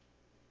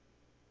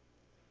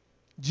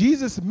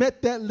 Jesus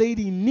met that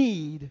lady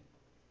need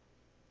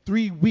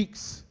 3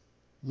 weeks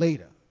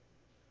later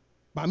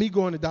by me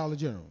going to Dollar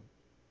General.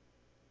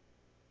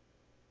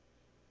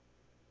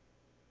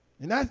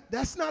 And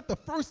that's not the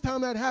first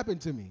time that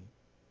happened to me.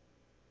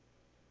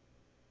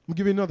 I'm going to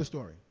give you another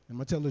story. I'm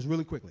going to tell this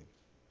really quickly.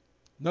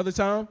 Another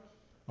time,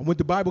 I went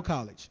to Bible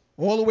college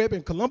all the way up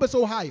in Columbus,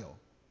 Ohio.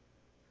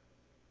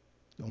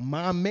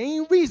 My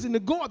main reason to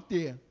go up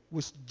there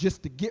was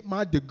just to get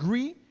my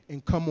degree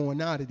and come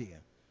on out of there.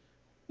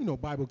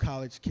 Bible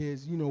college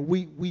kids,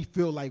 we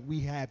feel like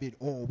we have it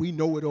all. We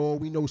know it all.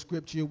 We know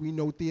scripture. We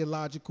know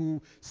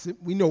theological.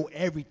 We know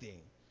everything.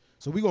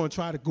 So we're going to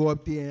try to go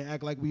up there and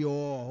act like we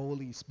all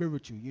holy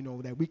spiritual,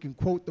 that we can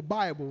quote the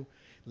Bible,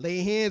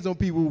 lay hands on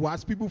people,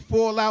 watch people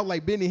fall out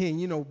like Benny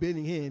Hinn,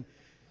 Benny Hinn.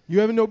 You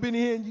ever know Benny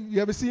Hinn?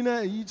 You ever seen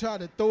that? He try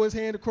to throw his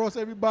hand across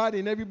everybody,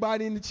 and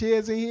everybody in the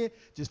chairs in here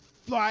just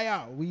fly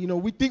out.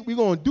 We think we're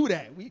going to do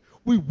that.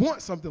 We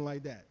want something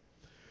like that.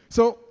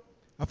 So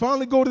I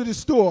finally go to the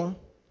store.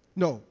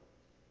 No,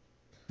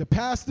 the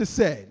pastor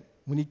said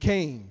when he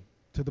came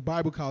to the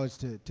Bible college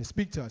to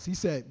speak to us, he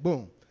said,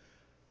 boom,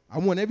 I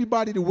want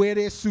everybody to wear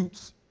their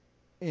suits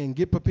and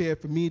get prepared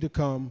for me to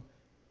come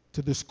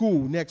to the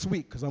school next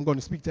week because I'm going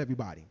to speak to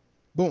everybody.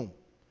 Boom.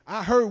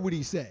 I heard what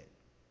he said.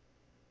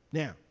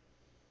 Now,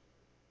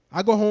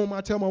 I go home,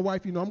 I tell my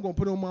wife, I'm going to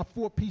put on my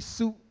 4-piece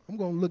suit. I'm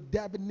going to look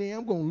debonair.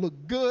 I'm going to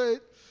look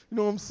good. You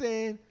know what I'm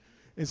saying?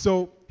 And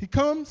so he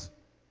comes,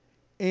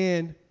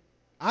 and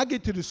I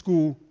get to the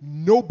school.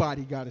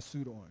 Nobody got a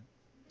suit on.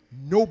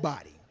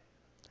 Nobody.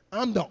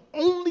 I'm the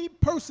only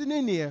person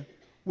in there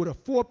with a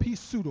 4-piece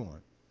suit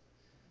on.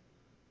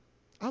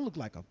 I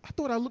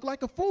thought I looked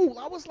like a fool.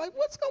 I was like,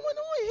 what's going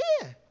on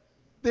here?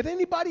 Did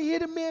anybody hear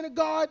the man of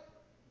God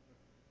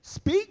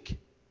speak?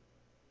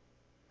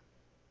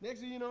 Next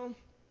thing you know,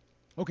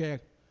 okay,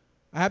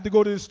 I have to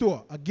go to the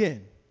store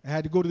again. I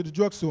had to go to the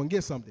drugstore and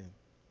get something.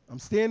 I'm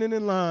standing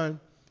in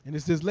line, and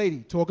it's this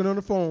lady talking on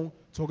the phone,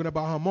 talking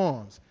about her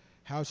moms,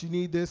 how she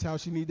need this, how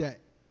she need that.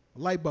 A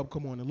light bulb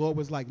come on. The Lord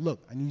was like, look,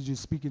 I need you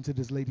to speak into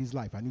this lady's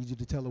life. I need you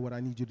to tell her what I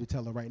need you to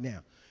tell her right now.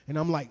 And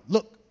I'm like,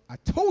 look, I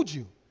told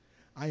you,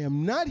 I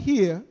am not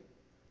here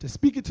to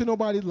speak into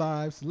nobody's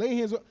lives, lay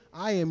hands on.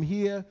 I am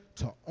here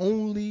to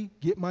only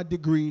get my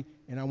degree,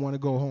 and I want to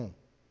go home.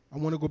 I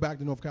want to go back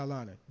to North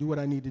Carolina, do what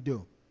I need to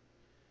do.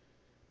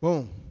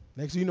 Boom.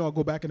 Next thing you know, I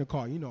go back in the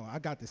car. I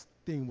got this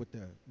thing with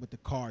the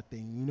car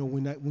thing.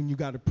 When you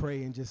got to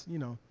pray and just, I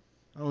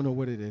don't know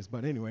what it is,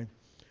 but anyway,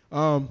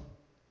 I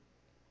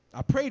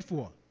prayed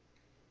for her,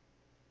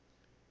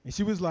 and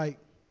she was like,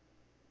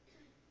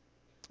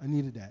 I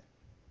needed that.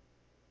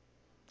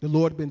 The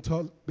Lord been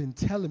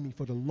telling me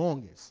for the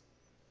longest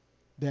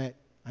that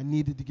I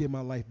needed to give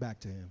my life back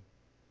to him.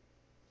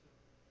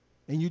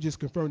 And you just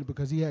confirmed it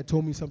because he had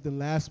told me something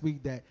last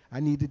week that I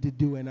needed to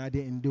do and I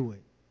didn't do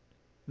it.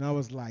 And I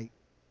was like,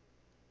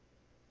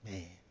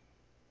 man,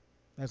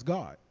 that's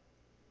God.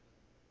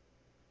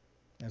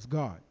 That's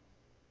God.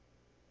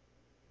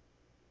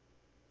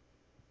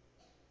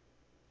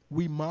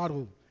 we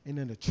model in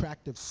an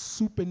attractive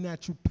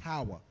supernatural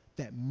power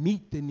that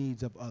meet the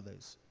needs of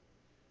others.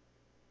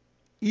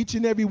 Each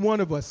and every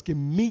one of us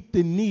can meet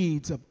the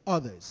needs of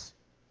others.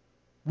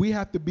 We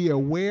have to be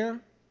aware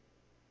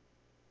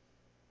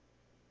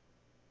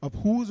of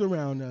who's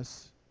around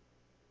us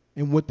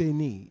and what they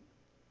need,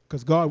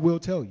 because God will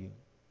tell you.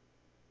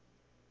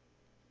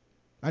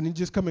 I didn't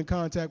just come in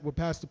contact with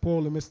Pastor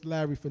Paul and Mr.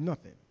 Larry for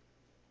nothing.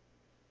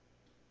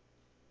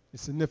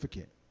 It's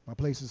significant. My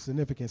place is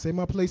significant. Say,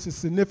 my place is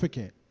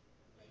significant.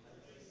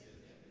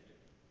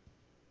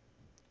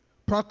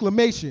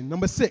 Proclamation.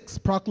 Number 6,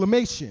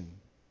 proclamation.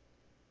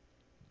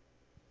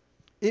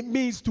 It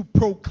means to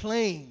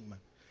proclaim.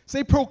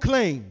 Say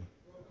proclaim.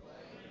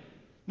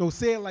 No,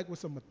 say it like with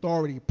some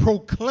authority.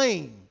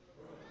 Proclaim.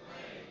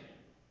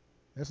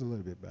 That's a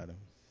little bit better.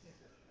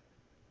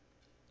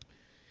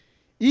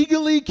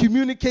 Eagerly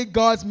communicate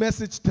God's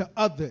message to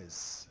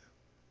others.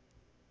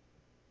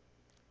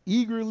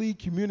 Eagerly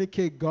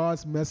communicate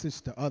God's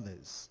message to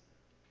others.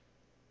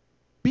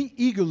 Be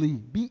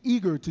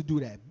eager to do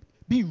that.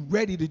 Be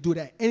ready to do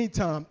that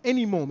anytime,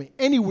 any moment,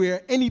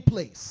 anywhere, any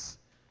place.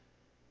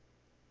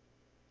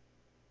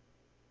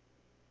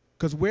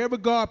 Because wherever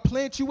God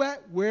plants you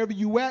at, wherever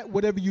you at,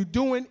 whatever you're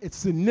doing, it's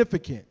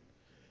significant.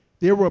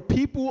 There are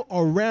people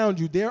around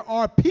you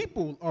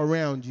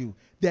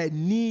that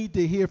need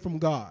to hear from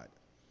God.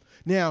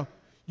 Now,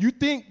 you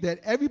think that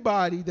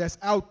everybody that's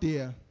out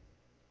there,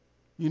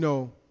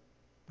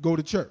 go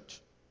to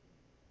church.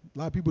 A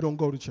lot of people don't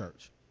go to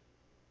church.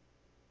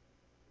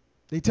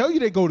 They tell you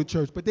they go to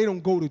church, but they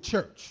don't go to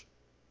church.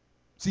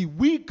 See,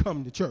 we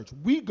come to church.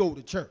 We go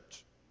to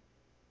church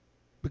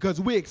because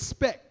we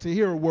expect to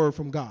hear a word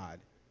from God.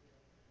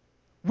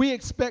 We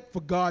expect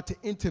for God to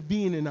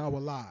intervene in our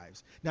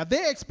lives. Now,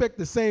 they expect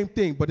the same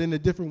thing, but in a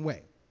different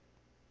way.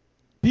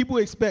 People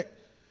expect,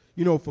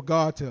 for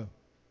God to,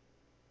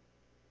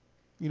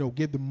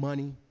 give them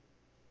money,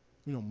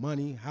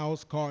 money,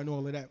 house, car, and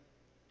all of that.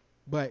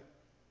 But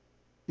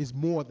it's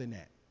more than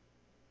that.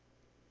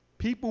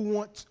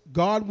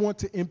 God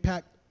wants to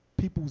impact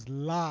people's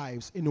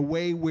lives in a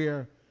way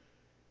where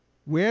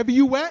wherever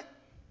you at,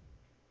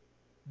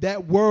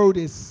 that word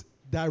is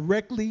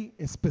directly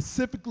and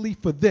specifically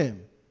for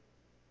them,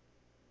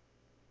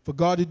 for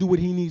God to do what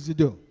he needs to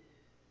do.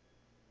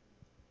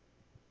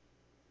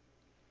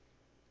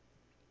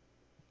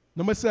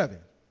 Number 7,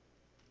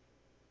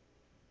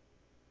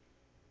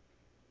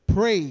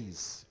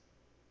 praise.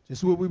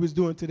 Just what we was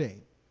doing today.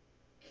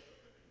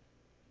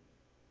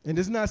 And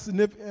it's not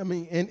significant. I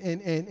mean,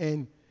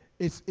 and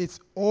it's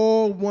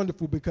all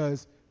wonderful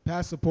because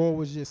Pastor Paul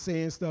was just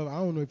saying stuff. I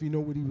don't know if you know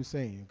what he was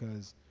saying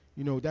because,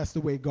 that's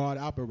the way God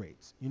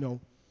operates,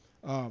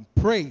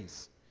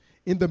 praise.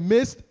 In the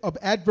midst of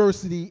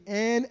adversity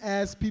and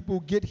as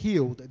people get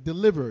healed,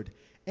 delivered,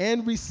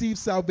 and receive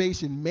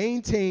salvation,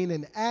 maintain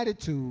an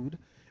attitude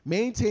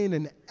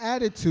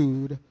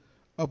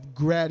of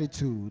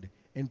gratitude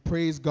and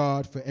praise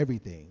God for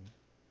everything.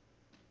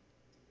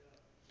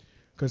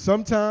 Because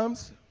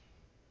sometimes,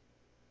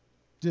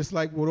 just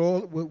like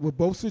with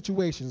both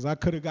situations, I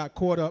could have got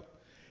caught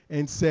up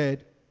and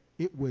said,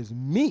 it was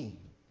me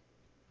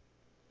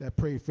that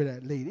prayed for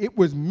that lady. It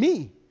was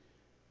me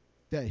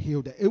that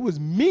healed that. It was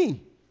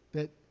me.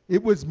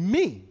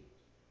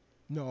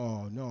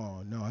 No,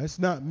 it's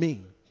not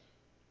me.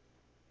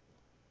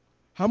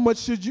 How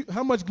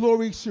much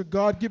glory should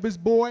God give his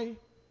boy?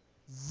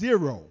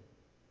 0.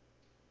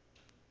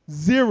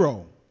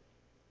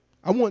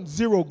 I want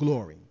 0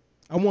 glory.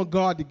 I want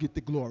God to get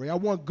the glory. I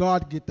want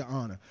God to get the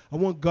honor. I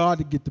want God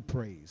to get the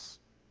praise.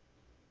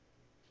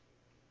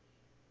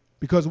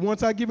 Because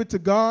once I give it to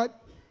God,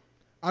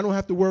 I don't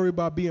have to worry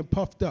about being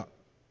puffed up.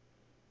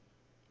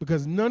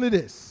 Because none of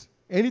this,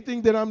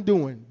 anything that I'm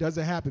doing,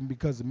 doesn't happen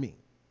because of me.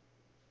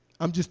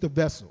 I'm just a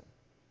vessel.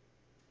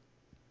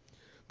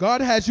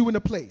 God has you in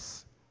a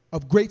place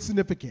of great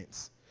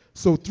significance.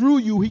 So through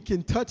you, he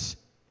can touch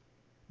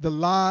the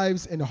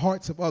lives and the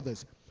hearts of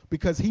others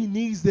because he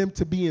needs them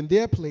to be in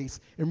their place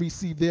and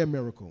receive their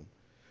miracle.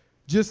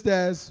 Just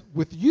as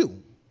with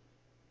you,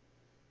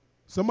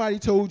 somebody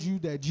told you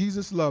that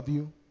Jesus loved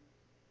you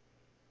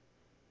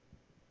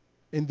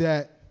and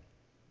that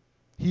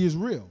he is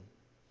real.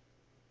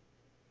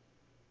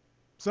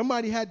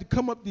 Somebody had to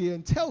come up there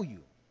and tell you.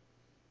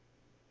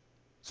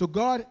 So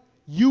God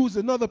used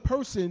another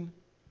person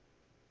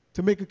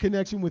to make a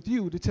connection with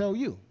you to tell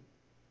you.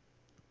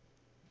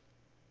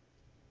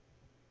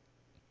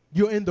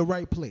 You're in the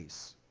right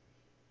place.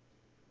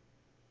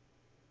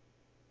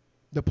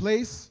 The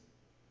place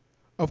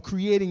of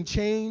creating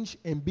change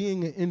and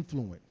being an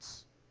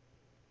influence.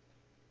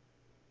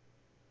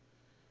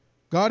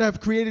 God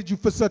have created you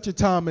for such a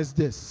time as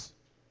this.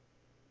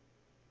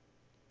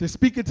 To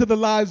speak into the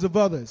lives of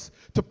others.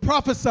 To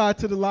prophesy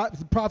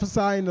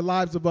in the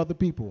lives of other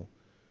people.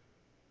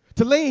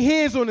 To lay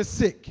hands on the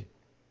sick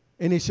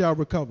and they shall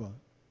recover.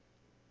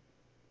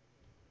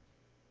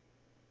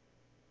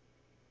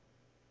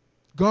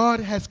 God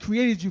has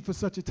created you for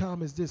such a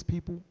time as this,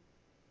 people.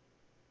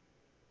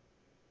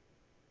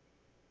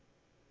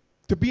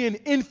 to be an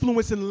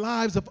influence in the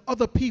lives of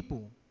other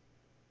people.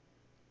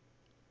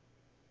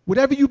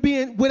 Whatever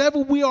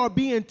we are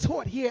being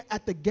taught here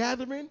at the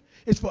gathering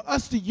is for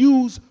us to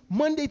use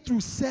Monday through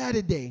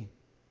Saturday,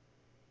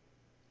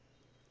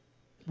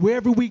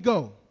 wherever we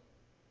go.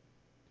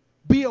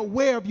 Be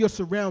aware of your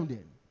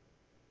surrounding.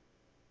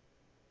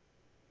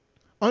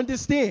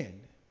 Understand,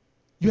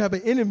 you have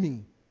an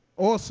enemy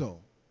also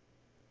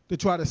to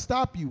try to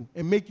stop you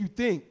and make you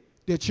think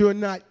that you're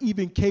not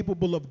even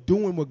capable of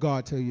doing what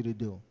God tells you to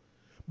do.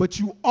 But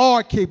you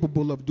are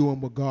capable of doing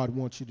what God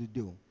wants you to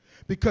do,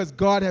 because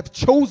God has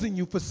chosen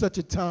you for such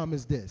a time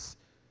as this.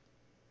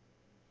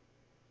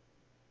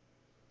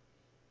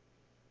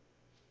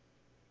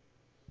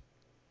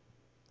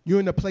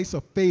 You're in a place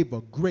of favor,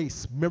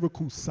 grace,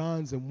 miracles,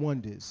 signs, and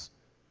wonders.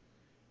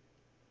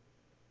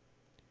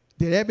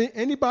 Did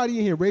anybody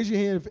in here, raise your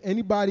hand if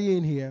anybody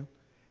in here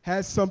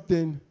has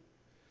something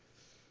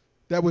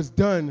that was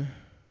done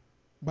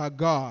by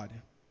God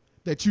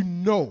that you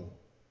know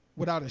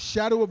without a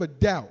shadow of a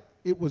doubt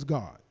it was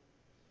God?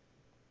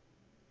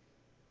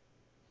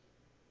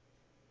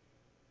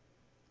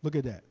 Look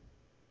at that.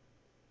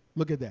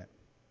 Look at that.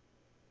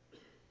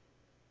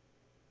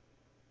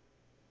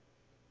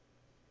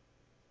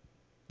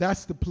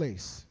 That's the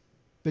place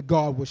that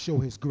God will show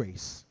his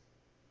grace.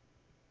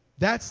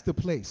 That's the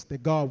place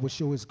that God will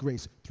show his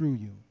grace through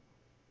you.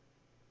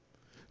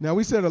 Now,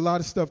 we said a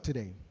lot of stuff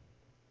today,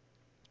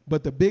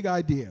 but the big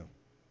idea,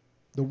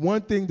 the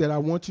one thing that I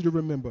want you to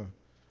remember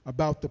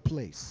about the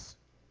place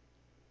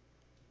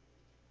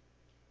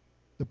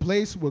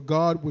where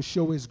God will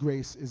show his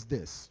grace is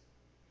this.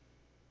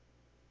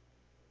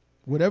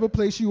 Whatever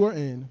place you are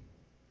in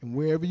and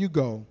wherever you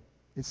go,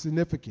 it's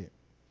significant.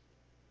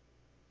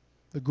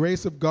 The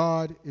grace of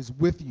God is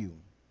with you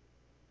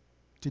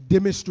to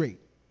demonstrate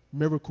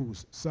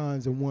miracles,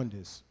 signs, and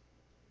wonders.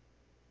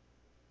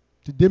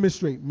 To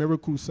demonstrate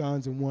miracles,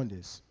 signs, and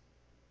wonders.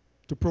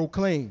 To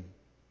proclaim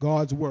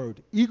God's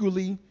word.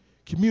 Eagerly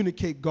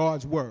communicate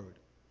God's word.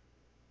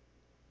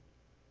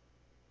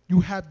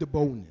 You have the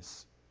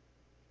boldness.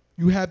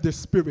 You have the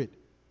Spirit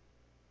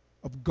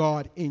of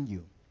God in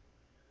you.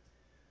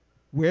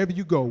 Wherever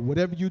you go,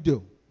 whatever you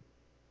do.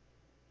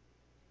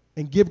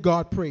 And give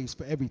God praise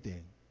for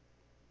everything.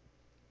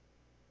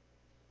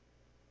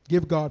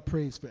 Give God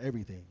praise for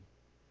everything.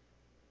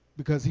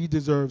 Because he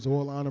deserves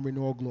all honor and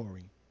all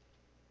glory.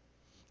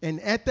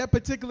 And at that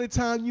particular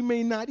time, you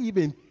may not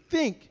even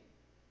think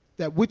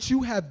that what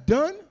you have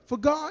done for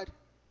God,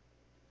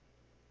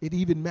 it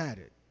even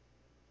mattered.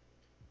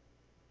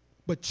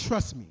 But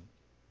trust me,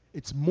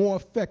 it's more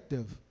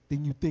effective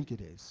than you think it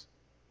is.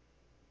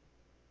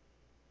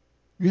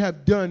 You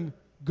have done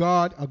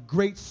God a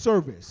great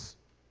service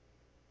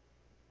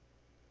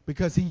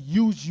because he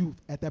used you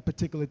at that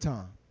particular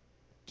time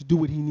to do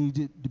what he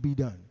needed to be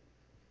done.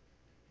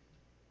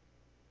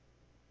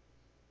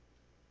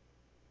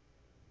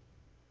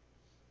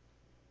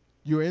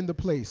 You're in the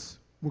place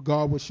where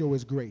God will show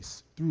his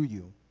grace through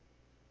you.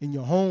 In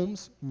your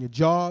homes, in your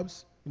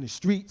jobs, in the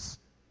streets.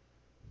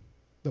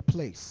 The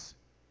place.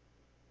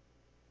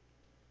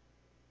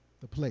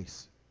 The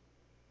place.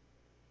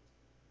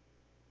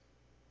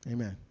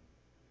 Amen.